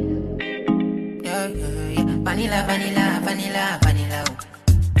 Yeah, yeah, yeah. Vanilla, vanilla, vanilla, vanilla.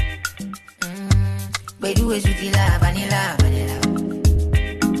 We do it with la vanilla, vanilla.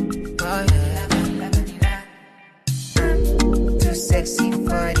 Oh yeah, vanilla, vanilla. Too sexy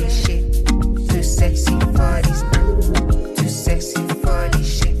for this shit. Too sexy for this. Too sexy for this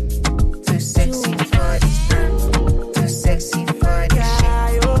shit. Too sexy for this. Too sexy for this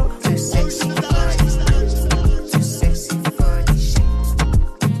shit. Too sexy for this. Too sexy for this shit.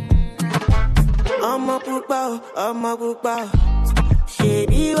 I'm a pupa.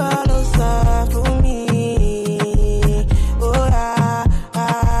 Shady wallow soft for me.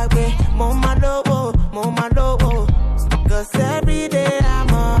 Mama lobo, cause every day I'm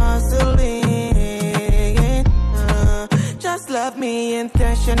hustling. Just love me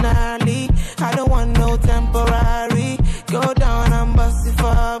intentionally. I don't want no temporary. Go down and bust it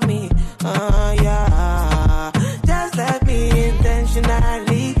for me. Yeah. Just love me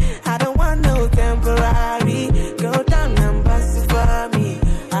intentionally. I don't want no temporary. Go down and bust it for me.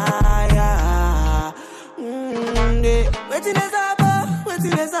 Yeah. Waiting is up.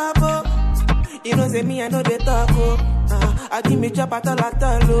 You know, say me, I know they talk, I give me chop at all,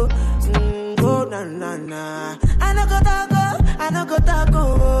 oh, na. I no go talk,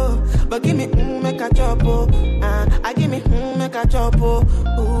 but give me, make a chop, I give me, make a chop,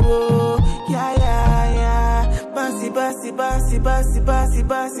 oh, yeah,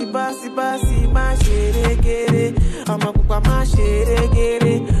 my shit, get it. I'm a pupa, my shit, get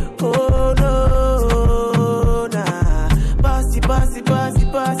it. Oh no, nah. Bossy, my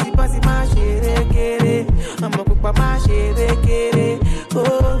shit, get it. I'm a pupa, my shit, get it.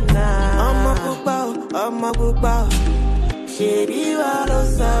 Oh nah. I'm a pupa. Shady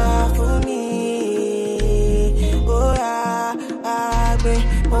walosa for me. Oh yeah,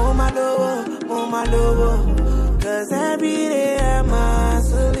 oh my lobo. Cause every day I'm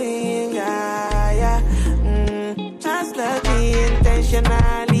hustling, yeah. Just like me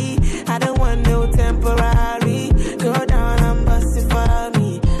intentionally. I don't want no temporary. Go down and bust it for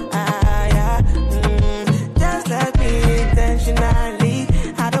me, yeah. Just like me intentionally.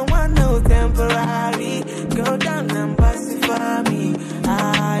 I don't want no temporary. Go down and bust it for me,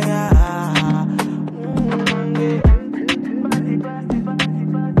 yeah.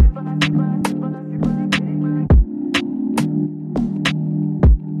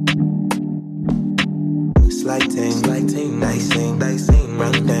 Slighting, dicing,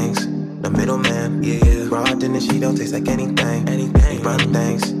 run things. The middleman, yeah. Raw dinner, she don't taste like anything. Run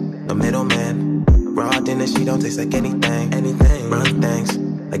things. The middleman. Raw dinner, she don't taste like anything. Run things.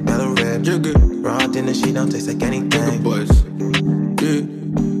 Like Bella Rib. Raw dinner, she don't taste like anything. Boys. Yeah.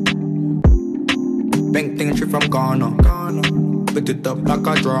 Bang thing shit from Ghana. Put it up like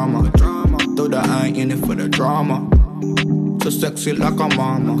a drama. Though that I ain't in it for the drama. So sexy like a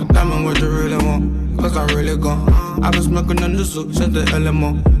mama. Tell me what you really want. Cause I'm really gone. I've been smoking on the suit since the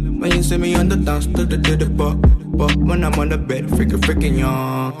LMO. When you see me on the dance to the but when I'm on the bed, freaking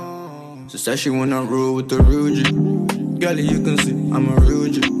young. She said she wanna roll with the real G. Girl, you can see I'm a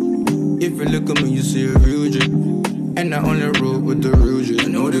real G. If you look at me, you see a real G. And I only roll with the real G. I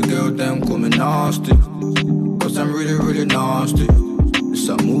know the girl damn call me nasty. Cause I'm really nasty. It's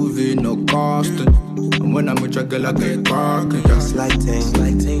a movie, no casting. And when I'm with your girl, I get cracking. Yeah.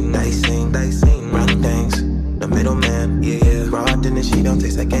 Slighting, dicing, run things. The middleman, yeah. Raw dinner, she don't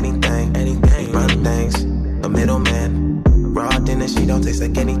taste like anything. Run things. The middleman. Raw dinner, she don't taste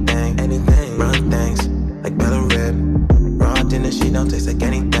like anything. Run things. Like Bella Rib. Raw dinner, she don't taste like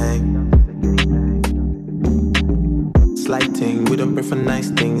anything. Slighting, we don't pray for nice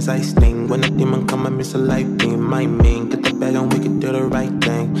things. I sting when a demon come, I miss a life beam. My mean, get the bag and we can do the right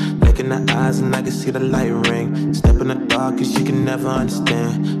thing. Look in the eyes and I can see the light ring. Step in the dark cause you can never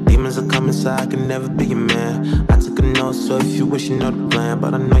understand. Demons are coming so I can never be your man. I took a note so if you wish you know the plan.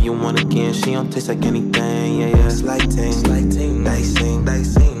 But I know you want again, she don't taste like anything, yeah. Slighting,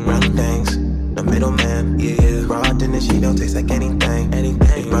 dicing, run things. The middleman, yeah. Raw dinner, she don't taste like anything.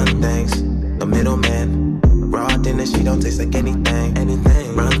 Run things, the middleman. Raw dinner, she don't taste like anything.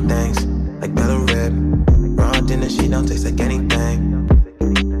 Run things, like Bella Rib. Raw dinner, she don't taste like anything.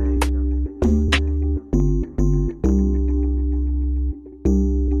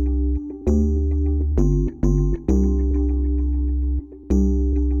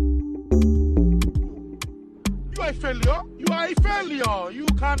 You are a failure. You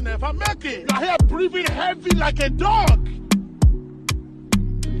can never make it. You are here breathing heavy like a dog.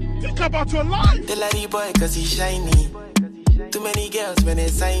 Think about your life. They like the boy cause he's shiny. Too many girls when they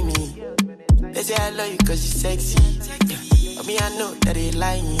sign me. They say I love you cause you're sexy. But me I know that they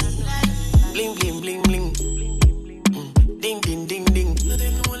lying. Bling bling bling bling. Ding ding ding ding.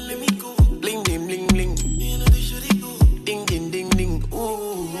 Bling bling bling bling. Ding ding ding ding.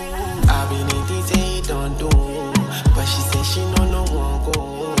 Ooh. I've been in things they don't do. But she said she no one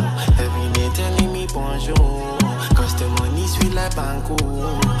go. Every day telling me bonjour. Cause the money sweet like banco.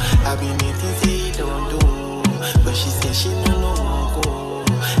 I've been in things they don't do. But she said she no one go.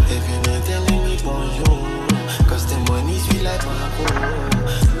 Every day telling me bonjour. Cause the money sweet like banco.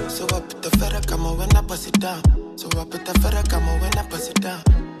 So I put the feather camera when I pass it down. So I put the feather camera when I pass it down.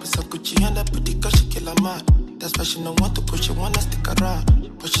 Put some Gucci on that booty cause she kill a man. That's why she don't want to push, she wanna stick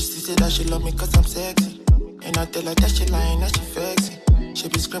around. But she still say that she love me cause I'm sexy. And I tell her that she lying, that she vexing. She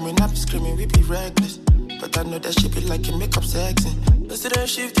be screaming, I be screaming, we be reckless. But I know that she be liking makeup sexy. Instead of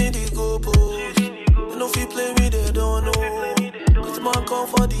shifting the goalposts, they know if you play me, they don't know. Cause man come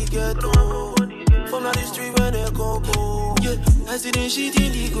for the ghetto. From the street where they go. Yeah, I see them shit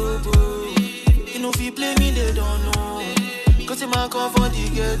in the goalposts. You know if you play me, they don't know. Cause man come for the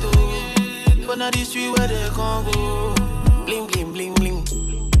ghetto. From the street where they go. Bling, bling, bling, bling.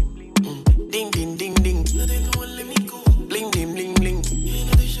 Ding, ding, ding, ding. Bling, bling, bling, bling.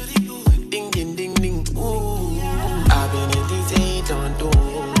 Ding, ding, ding, ding. Ooh. I've been in things they don't do.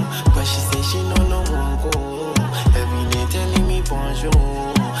 But she say she no one go. Every day telling me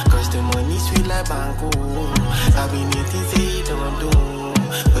bonjour. Cause the money sweet like banco. I've been in things they don't do.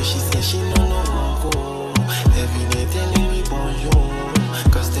 But she say she no one go. Every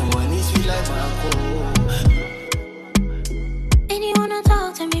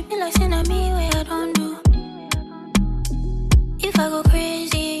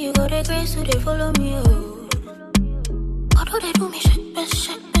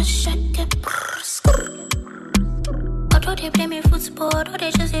they play me football, or they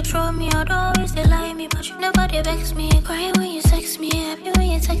just they throw me out. Always they lie me, but you never they vex me. Crying when you sex me, happy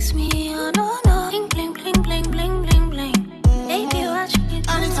when you text me. Oh no no, bling bling bling bling bling bling bling. Baby, watch me.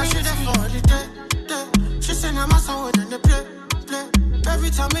 Anytime she there for the day. She say I'm a song with the play.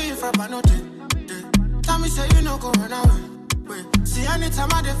 Every time me in front, I know day. Tell me say you no go run away. Wait, see anytime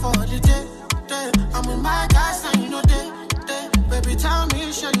I there for the day. I'm with my guys and you know day. Baby, tell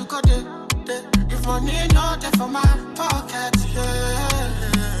me, sure you got it. If money no there for my pocket,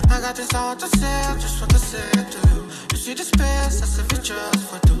 yeah. I got this all to say, I just want to say it to you. You see the space, I say it just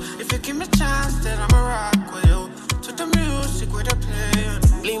for two. If you give me a chance, then I'ma rock with you. To the music with the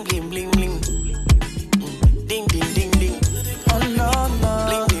play. Bling, bling, bling, bling. Ding, ding, ding, ding. Oh no, no.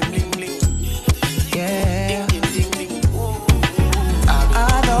 Bling, bling, bling, bling. Yeah. Ding, ding, ding, ding.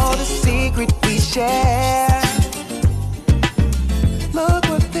 I know the secret we share. Look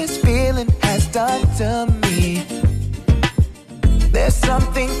what this feeling has done to me. There's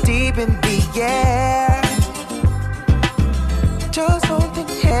something deep in the air. Just holding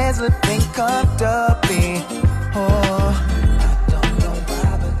hands, living comfortably. Oh, I don't know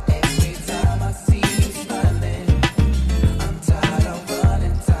why, but every time I see you smiling, I'm tired of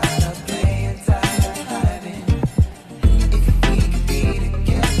running, tired of playing, tired of hiding. If we could be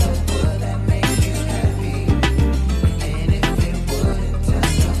together, would that make you happy? And if it wouldn't, tell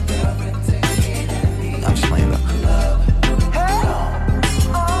your girlfriend to get at me. I'm just playing though.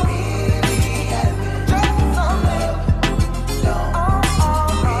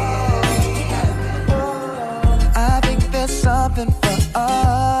 Something for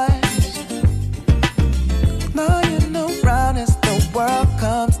us. Lying around as the world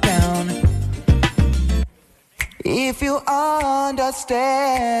comes down. If you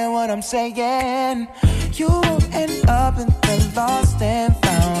understand what I'm saying, you won't end up in the lost and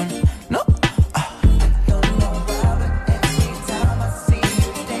found. No. I don't know why, but every time I see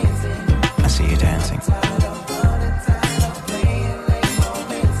you dancing, I see you dancing. I don't want to.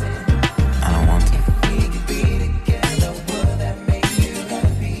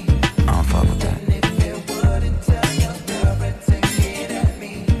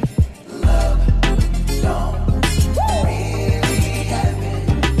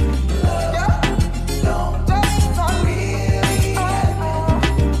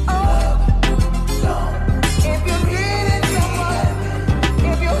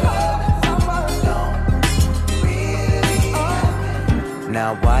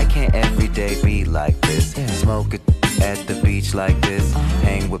 Now why can't every day be like this? Smoke it at the beach like this.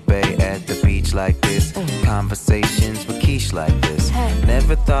 Hang with Bay at the beach like this. Conversations with Keish like this.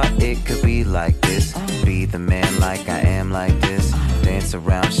 Never thought it could be like this. Be the man like I am like this. Dance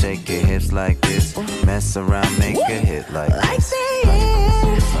around, shake your hips like this. Mess around, make a hit like this.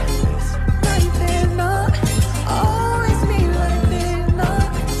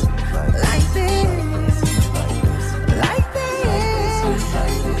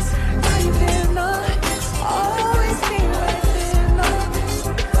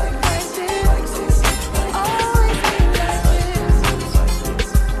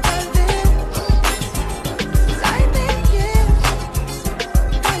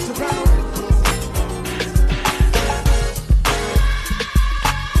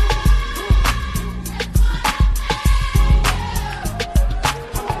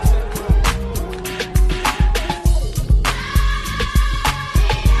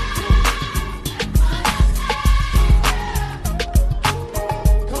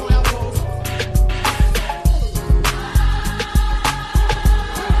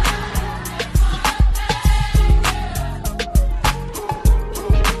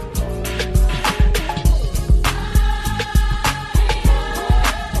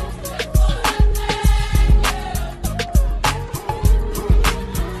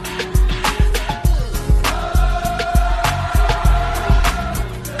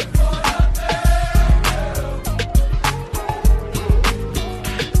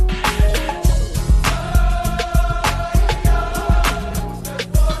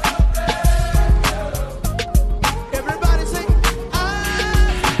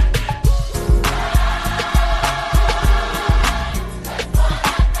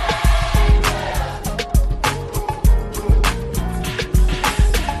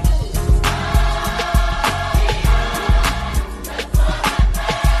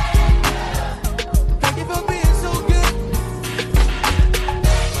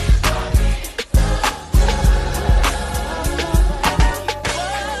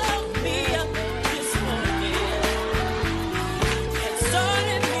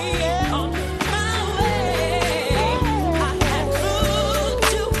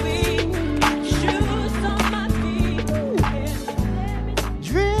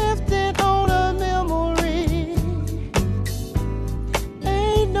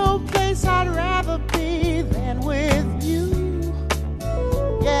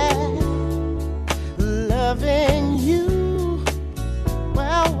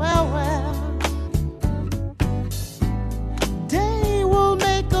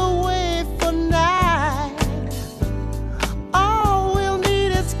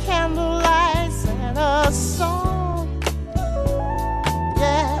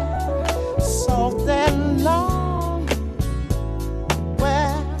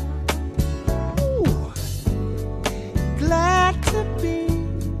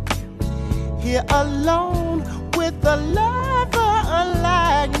 here alone with a lover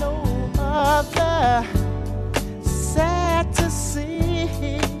unlike no other. Sad to see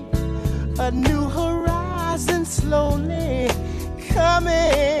a new horizon slowly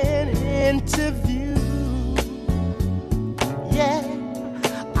coming into view. Yeah,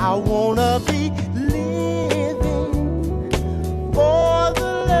 I wanna be living for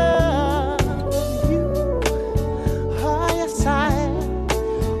the love of you. Oh, yes, I am.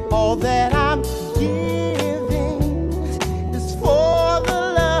 All that I'm giving is for the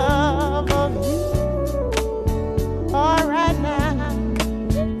love of you. All right now.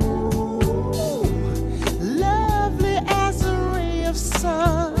 Ooh, lovely as a ray of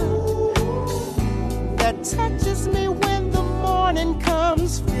sun that touches me when the morning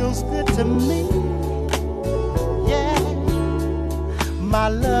comes, feels good to me. Yeah, my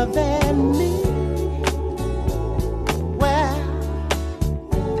love and me. Well,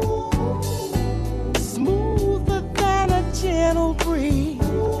 smoother than a gentle breeze,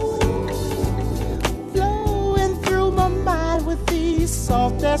 flowing through my mind with ease,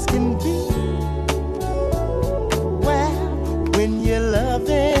 soft as can be. Well, when you're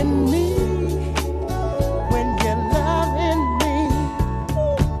loving me, when you're loving me,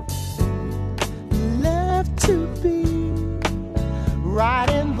 love to be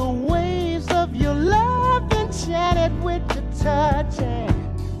riding the waves of your love, enchanted with your touch. And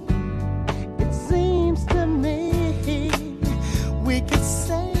it seems to me we could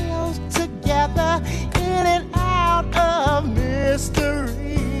sail together in and out of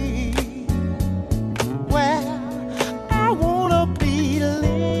mystery. Well, I wanna be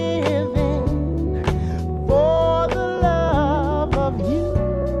living for the love of you.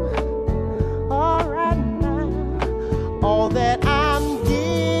 All right now, all that I'm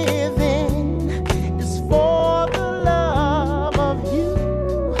giving is for the love of you.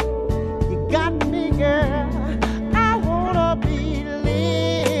 You got me, girl. I wanna be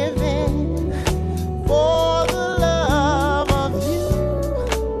living for the love of you.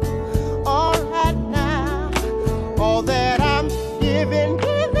 All right now, all that I'm giving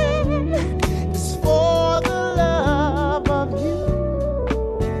is for the love of you.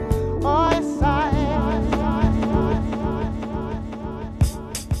 Oh, yes, I am.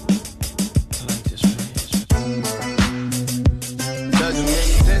 Doesn't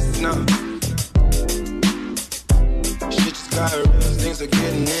make sense now. Shit just got real, things are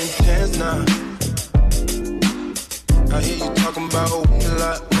getting intense now. I hear you talking about weed a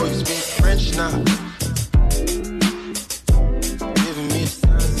lot, boy, you speak French now. Giving me the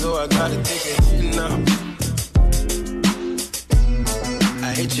sign, so I gotta take a hit now. I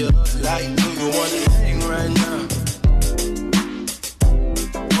hit you up like, do you wanna hang right now?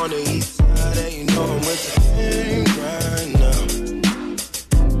 On the east side, and you know I'm with the thing right now.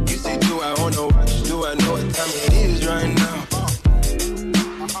 You say, do I wanna watch? Do I know what time it is right now?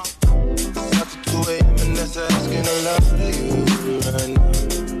 It's after 2 a.m. and that's asking a lot of you right now.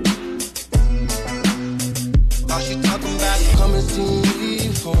 All she talking about is come and see me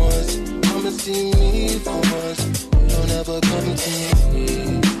for once. Come and see me for once. You don't ever come to me.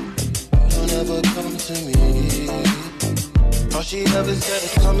 You don't ever come to me. All she ever said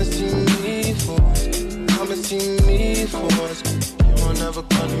is come and see me for once. Come and see me for once. You don't ever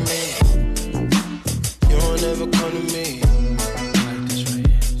come to me. You don't ever come to me.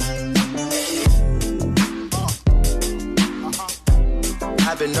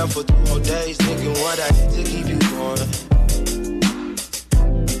 I've been up for 2 whole days thinking what I did to keep you going.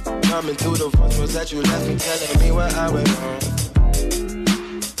 Coming through the voicemails that you left me, telling me where I went wrong.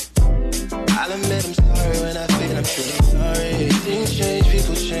 I'll admit I'm sorry when I feel I'm truly sorry. Things change,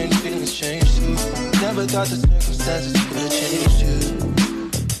 people change, feelings change too. Never thought the circumstances could have changed you.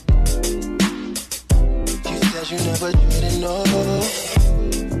 You said you never did know.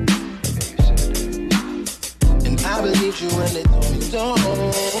 And I believed you when they told me don't.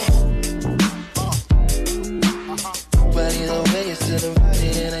 But either way, you're still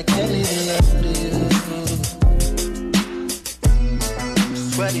invited, and I can't even lie to you.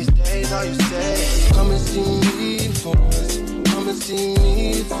 Swear these days, all you say is come and see me for once. Come and see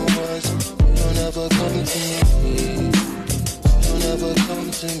me for once. You don't ever come to me. You don't ever come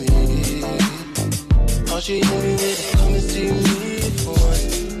to me. All she hit me with is come and see me for once.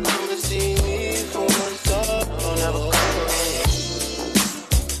 Come and see me for once. Oh, you don't ever come to me.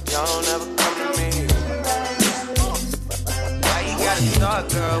 Y'all don't ever come to me. Why you gotta start,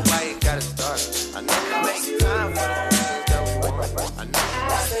 girl? Why you gotta start? I know you make time for the things that we want. I know you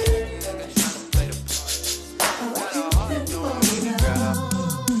got it. Nigga tryna play the part. What a heart doing me, girl.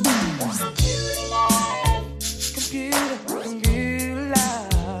 Computer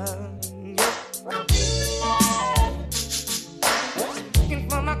love.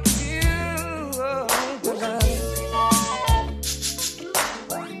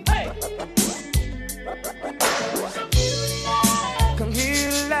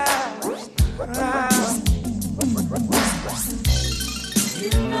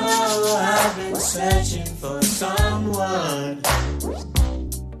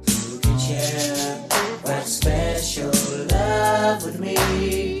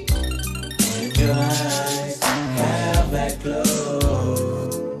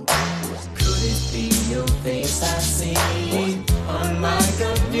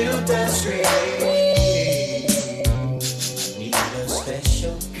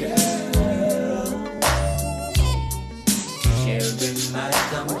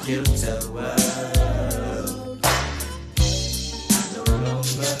 you to the world. I no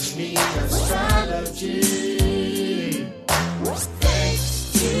longer need astrology. Thanks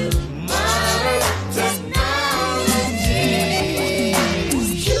to modern technology.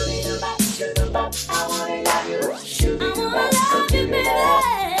 Shoot it up, I wanna love you. Shoot it up, baby.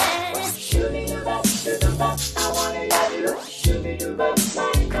 Shoot it up, I wanna love you. Shoot it up,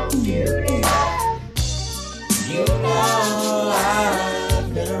 my computer. You know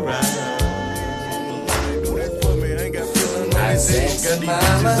I've been around. I said got these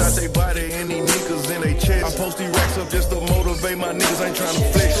bitches out they body and these niggas in they chest. I post these racks up just to motivate my niggas, ain't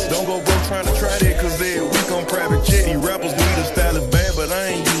tryna flex. Don't go broke tryna try that, cause every week on private jet. These rappers need a stylist bad, but I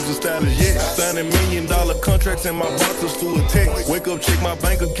ain't used a stylist yet. Signing $1 million contracts in my boxes through a text. Wake up, check my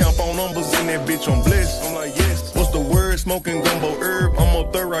bank account, phone numbers in that bitch, I'm blessed. I'm like, yes. What's the word? Smoking gumbo herb. I'm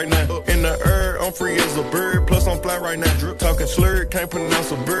on third right now. In the herb, I'm free as a bird. Plus I'm fly right now. Talking slurred, can't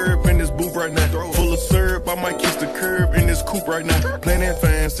pronounce a verb in this booth right now. Full of syrup, I might kiss the curb in this coupe right now. Planning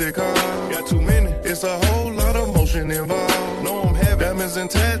fancy cars, got too many. It's a whole lot of motion involved. No, I'm having diamonds and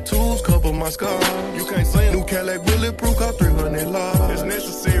tattoos cover my scars. You can't say new Cadillac bulletproof, got 300 laws. It's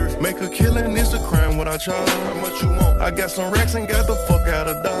necessary. Make a killing, it's a crime what I charge. How much you want? I got some racks and got the fuck out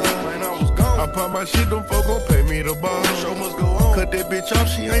of Dodge. Man, I was gone. I pop my shit, them folk gon' pay me the ball. Show must go on. Cut that bitch off,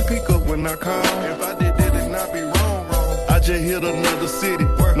 she ain't pick up when I call. If I did that, it not be wrong. I just hit another city.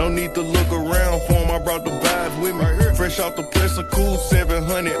 No need to look around for 'em. I brought the vibes with me. Fresh off the press, a cool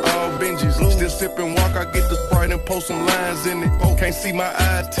 700, all Benjis. Still sippin' walk, I get the Sprite and post some lines in it. Can't see my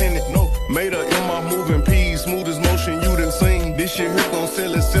eyes tinted. No, made her in my moving P's. Smoothest motion you done seen. This shit here gon'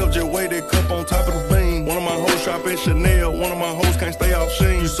 sell itself. Just weigh that cup on top of the beam. One of my hoes shop at Chanel. One of my hoes can't stay off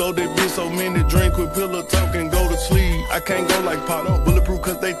Sheen. You sold that bitch so many drink with pillow talk and go to sleep. I can't go like Pop. Bulletproof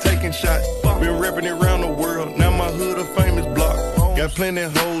cause they taking shots. Been reppin' it around the world. Now my hood a famous block. Got plenty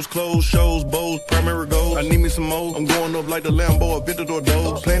hoes, clothes, shows, bows, primary goals. I need me some more. I'm going up like the Lambo, Aventador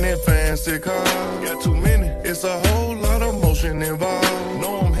doors. Plenty fancy cars, got too many. It's a whole lot of motion involved.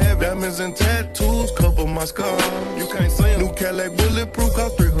 No, I'm having diamonds and tattoos cover my scars. You can't say new Cadillac bulletproof,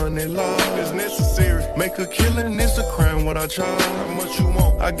 cost 300 laws. It's necessary. Make a killing, it's a crime what I charge. How much you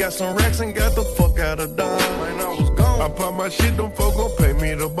want? I got some racks and got the fuck out of Dodge. Man, I was gone. I pop my shit, them folk gon' pay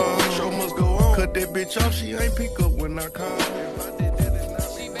me the ball. Show must go on. Cut that bitch off, she ain't pick up when I call.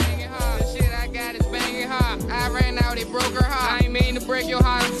 I ran out, it broke her heart. I ain't mean to break your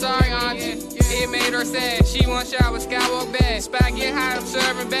heart, I'm sorry, auntie. It made her sad. She want shower, skywalk back. Spot get hot, I'm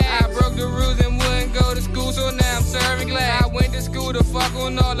serving back. I broke the rules and wouldn't go to school, so now I'm serving glass. I went to school to fuck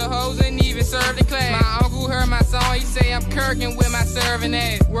on all the hoes and even served in class. My uncle heard my song, he say I'm kirking with my serving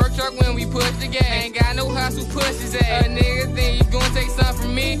ass. Work truck when we push the gas. Ain't got no hustle, push his ass. A nigga think he gon' take something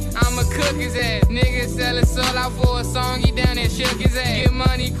from me, I'ma cook his ass. Nigga selling soul out for a song, he down there shook his ass. Get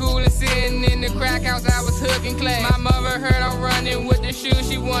money cool and sitting in the crack house, I was hooking class. My mother heard I'm running with the shoes,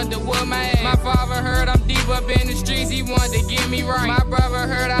 she wanted to whoop my ass. My father heard I'm deep up in the streets, he wanted to get me right. My brother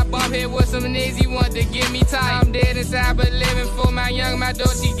heard I bump hit with some niggas, he wanted to get me tight. I'm dead inside but living for my young, my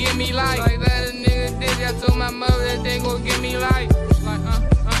daughter, she give me life. Like that a nigga did, I told my mother that they gon' give me life. Like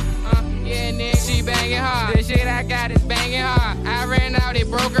yeah, nigga, she banging hard. The shit I got is banging hard. I ran out, it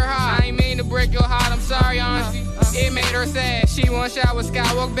broke her heart. I ain't mean to break your heart, I'm sorry, auntie. It made her sad. She want shower,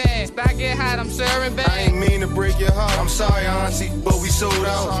 skywalk back. Spot get hot, I'm serving back. I ain't mean to break your heart, I'm sorry, auntie, but we sold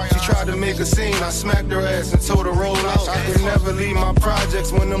out. She tried to make a scene, I smacked her ass and told her roll out. I could never leave my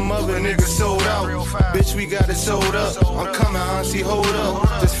projects when them other niggas sold out. Bitch, we got it sold up. I'm coming, auntie, hold up.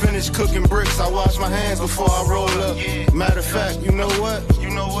 Just finished cooking bricks, I wash my hands before I roll up. Matter of fact, you know what?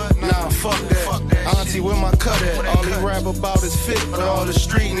 Nah, fuck that. Auntie, where my cut at? All he rap about is fit, but all the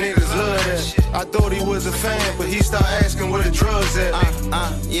street niggas love that. I thought he was a fan, but he started asking where the drugs at.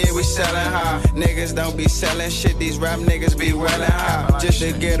 Yeah, we sellin' high. Niggas don't be sellin' shit, these rap niggas be wellin' high. Just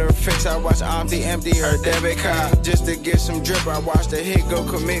to get her fixed, I watch Auntie empty her debit card. Just to get some drip, I watch the hit go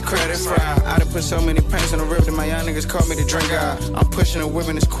commit credit fraud. I done put so many paints on the rip that my young niggas call me the drink guy. I'm pushing a whip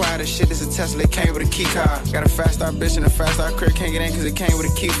and it's quiet as shit, it's a Tesla, it came with a key card. Got a fast star bitch and a fast star crib, can't get in cause it came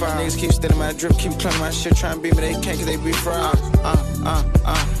with a key fob. Niggas keep stealing my drip, keep clumping my shit, trying to beat me, they can't cause they be fried.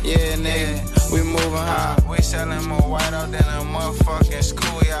 Yeah, nigga, we moving high. We selling more white out than a motherfucking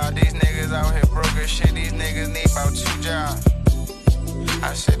school, y'all. These niggas out here broke as shit, these niggas need about 2 jobs.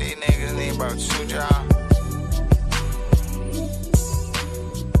 I said these niggas need about 2 jobs.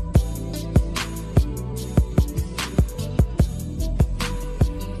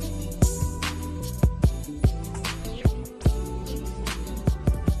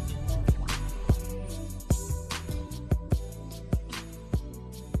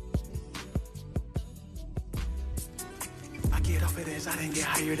 get off of this, I didn't get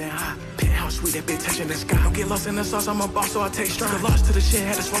higher than high. Penthouse suite, that bitch touching the sky. Don't get lost in the sauce, I'm a boss, so I take stride. Lost to the shit,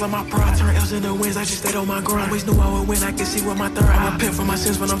 had to swallow my pride. Turn L's into wins, I just stayed on my grind. Always knew I would win, I can see with my third eye. I'm a pimp for my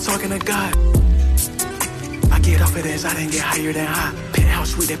sins when I'm talking to God. I get off of this, I didn't get higher than high.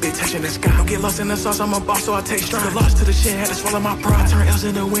 Penthouse suite, that bitch touching the sky. Don't get lost in the sauce, I'm a boss, so I take stride. Lost to the shit, had to swallow my pride. Turn L's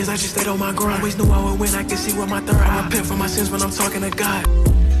into wins, I just stayed on my grind. Always knew I would win, I can see with my third eye. I'm a pimp for my sins when I'm talking to God.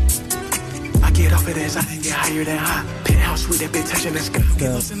 I get off of this, I didn't get higher than high. Penthouse suite, that bitch touching the sky.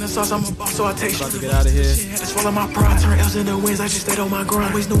 Get lost in the sauce, I'm a boss, so I take stride. About to get out of here. Had to swallow my pride. Turn L's into wins, I just stayed on my grind.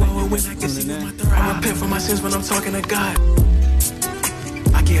 Always knew I would win, I can see with my third eye. I'm a pimp for my sins when I'm talking to God.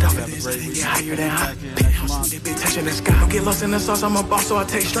 I get off of this, I didn't get higher than high. Penthouse suite, that bitch touching the sky. Don't get lost in the sauce, I'm a boss, so I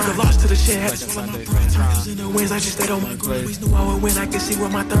take stride. Lost to the shit, had to swallow my pride. Turn L's into wins, I just stayed on my grind. Always knew I would win, I can see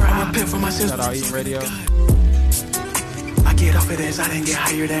with my third eye. I'm a pimp for my sins when I'm talking to God. I get off of this, I didn't get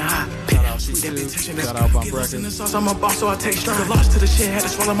higher than high. Shout out Bumppp Records. I'm a boss, so I take stride. Lost to the shit, had to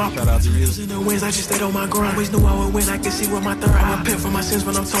swallow my Shout out to you. in the wins, I just stayed on my grind. Always knew I would win, I can see with my third eye. I'm a pimp for my sins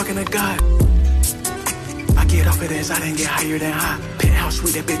when I'm talking to God. I get off of this, I didn't get higher than high. Penthouse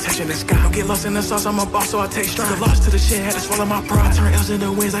suite, that bitch touching the sky. Don't get lost in the sauce, I'm a boss, so I take stride. Lost to the shit, had to swallow my pride. Turn L's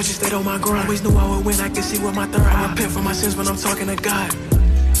into wins, I just stayed on my grind. Always knew I would win, I can see with my third eye. I'm a pimp for my sins when I'm talking to God.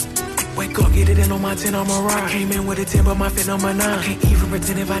 Wake up, get it in on my 10, I'm a ride. I came in with a 10, but my fit on my 9. I can't even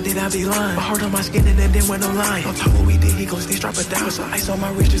pretend if I did, I'd be lying. My heart on my skin and then went online. Don't talk what we did, he gon' stay drop it down. Put some ice on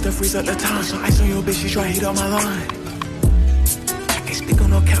my wrist just to freeze up the time. Some ice on your bitch, she try to heat on my line. I can't speak on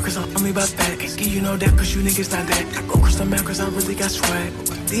no cap, cause I'm only about that. Can't give you no doubt, cause you niggas not that. I go cross the map, cause I really got swag.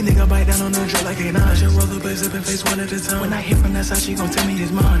 These niggas bite down on the drill like A9. Just roll up a zip and face one at a time. When I hit from that side, she gon' tell me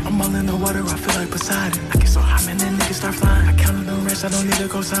it's mine. I'm all in the water, I feel like Poseidon. I get so hot, man, then niggas start flying. I counted the rest, I don't need to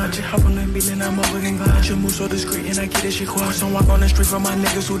go sign. Just hop on the beat, then I'm over and glide. Your move so discreet, and I get this shit quiet. Don't walk on the street for my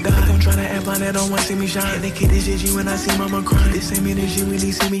niggas who die. They gon' try to act blind, they don't wanna see me shine. Yeah, they kid this GG when I see mama crying. This ain't me, this G when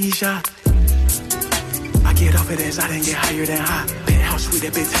he see me, he shot. I get off of this, I didn't get higher than high. Penthouse suite,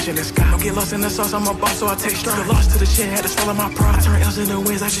 that bitch touching the sky. Don't get lost in the sauce, I'm a boss, so I take stride. Lost to the shit, had to swallow my pride. Turn L's into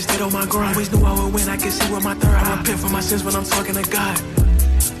wins, I just stayed on my grind. Always knew I would win, I can see with my third eye. I'm a pimp for my sins when I'm talking to God.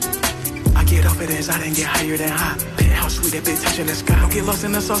 I get off of this, I didn't get higher than high. Penthouse suite, that bitch touching the sky. Don't get lost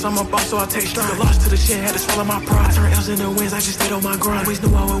in the sauce, I'm a boss, so I take stride. Lost to the shit, had to swallow my pride. Turn L's into wins, I just stayed on my grind. Always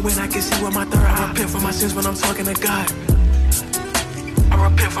knew I would win, I can see with my third eye. I'm a pimp for my sins when I'm talking to God. I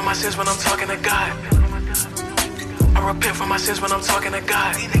repent for my sins when I'm talking to God. I repent for my sins when I'm talking to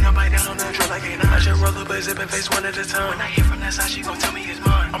God. These niggas bite down on the drill like A9. I just roll up a zip and face one at a time. When I hear from that side, she gon' tell me it's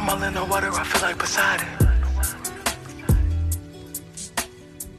mine. I'm all in the water, I feel like Poseidon.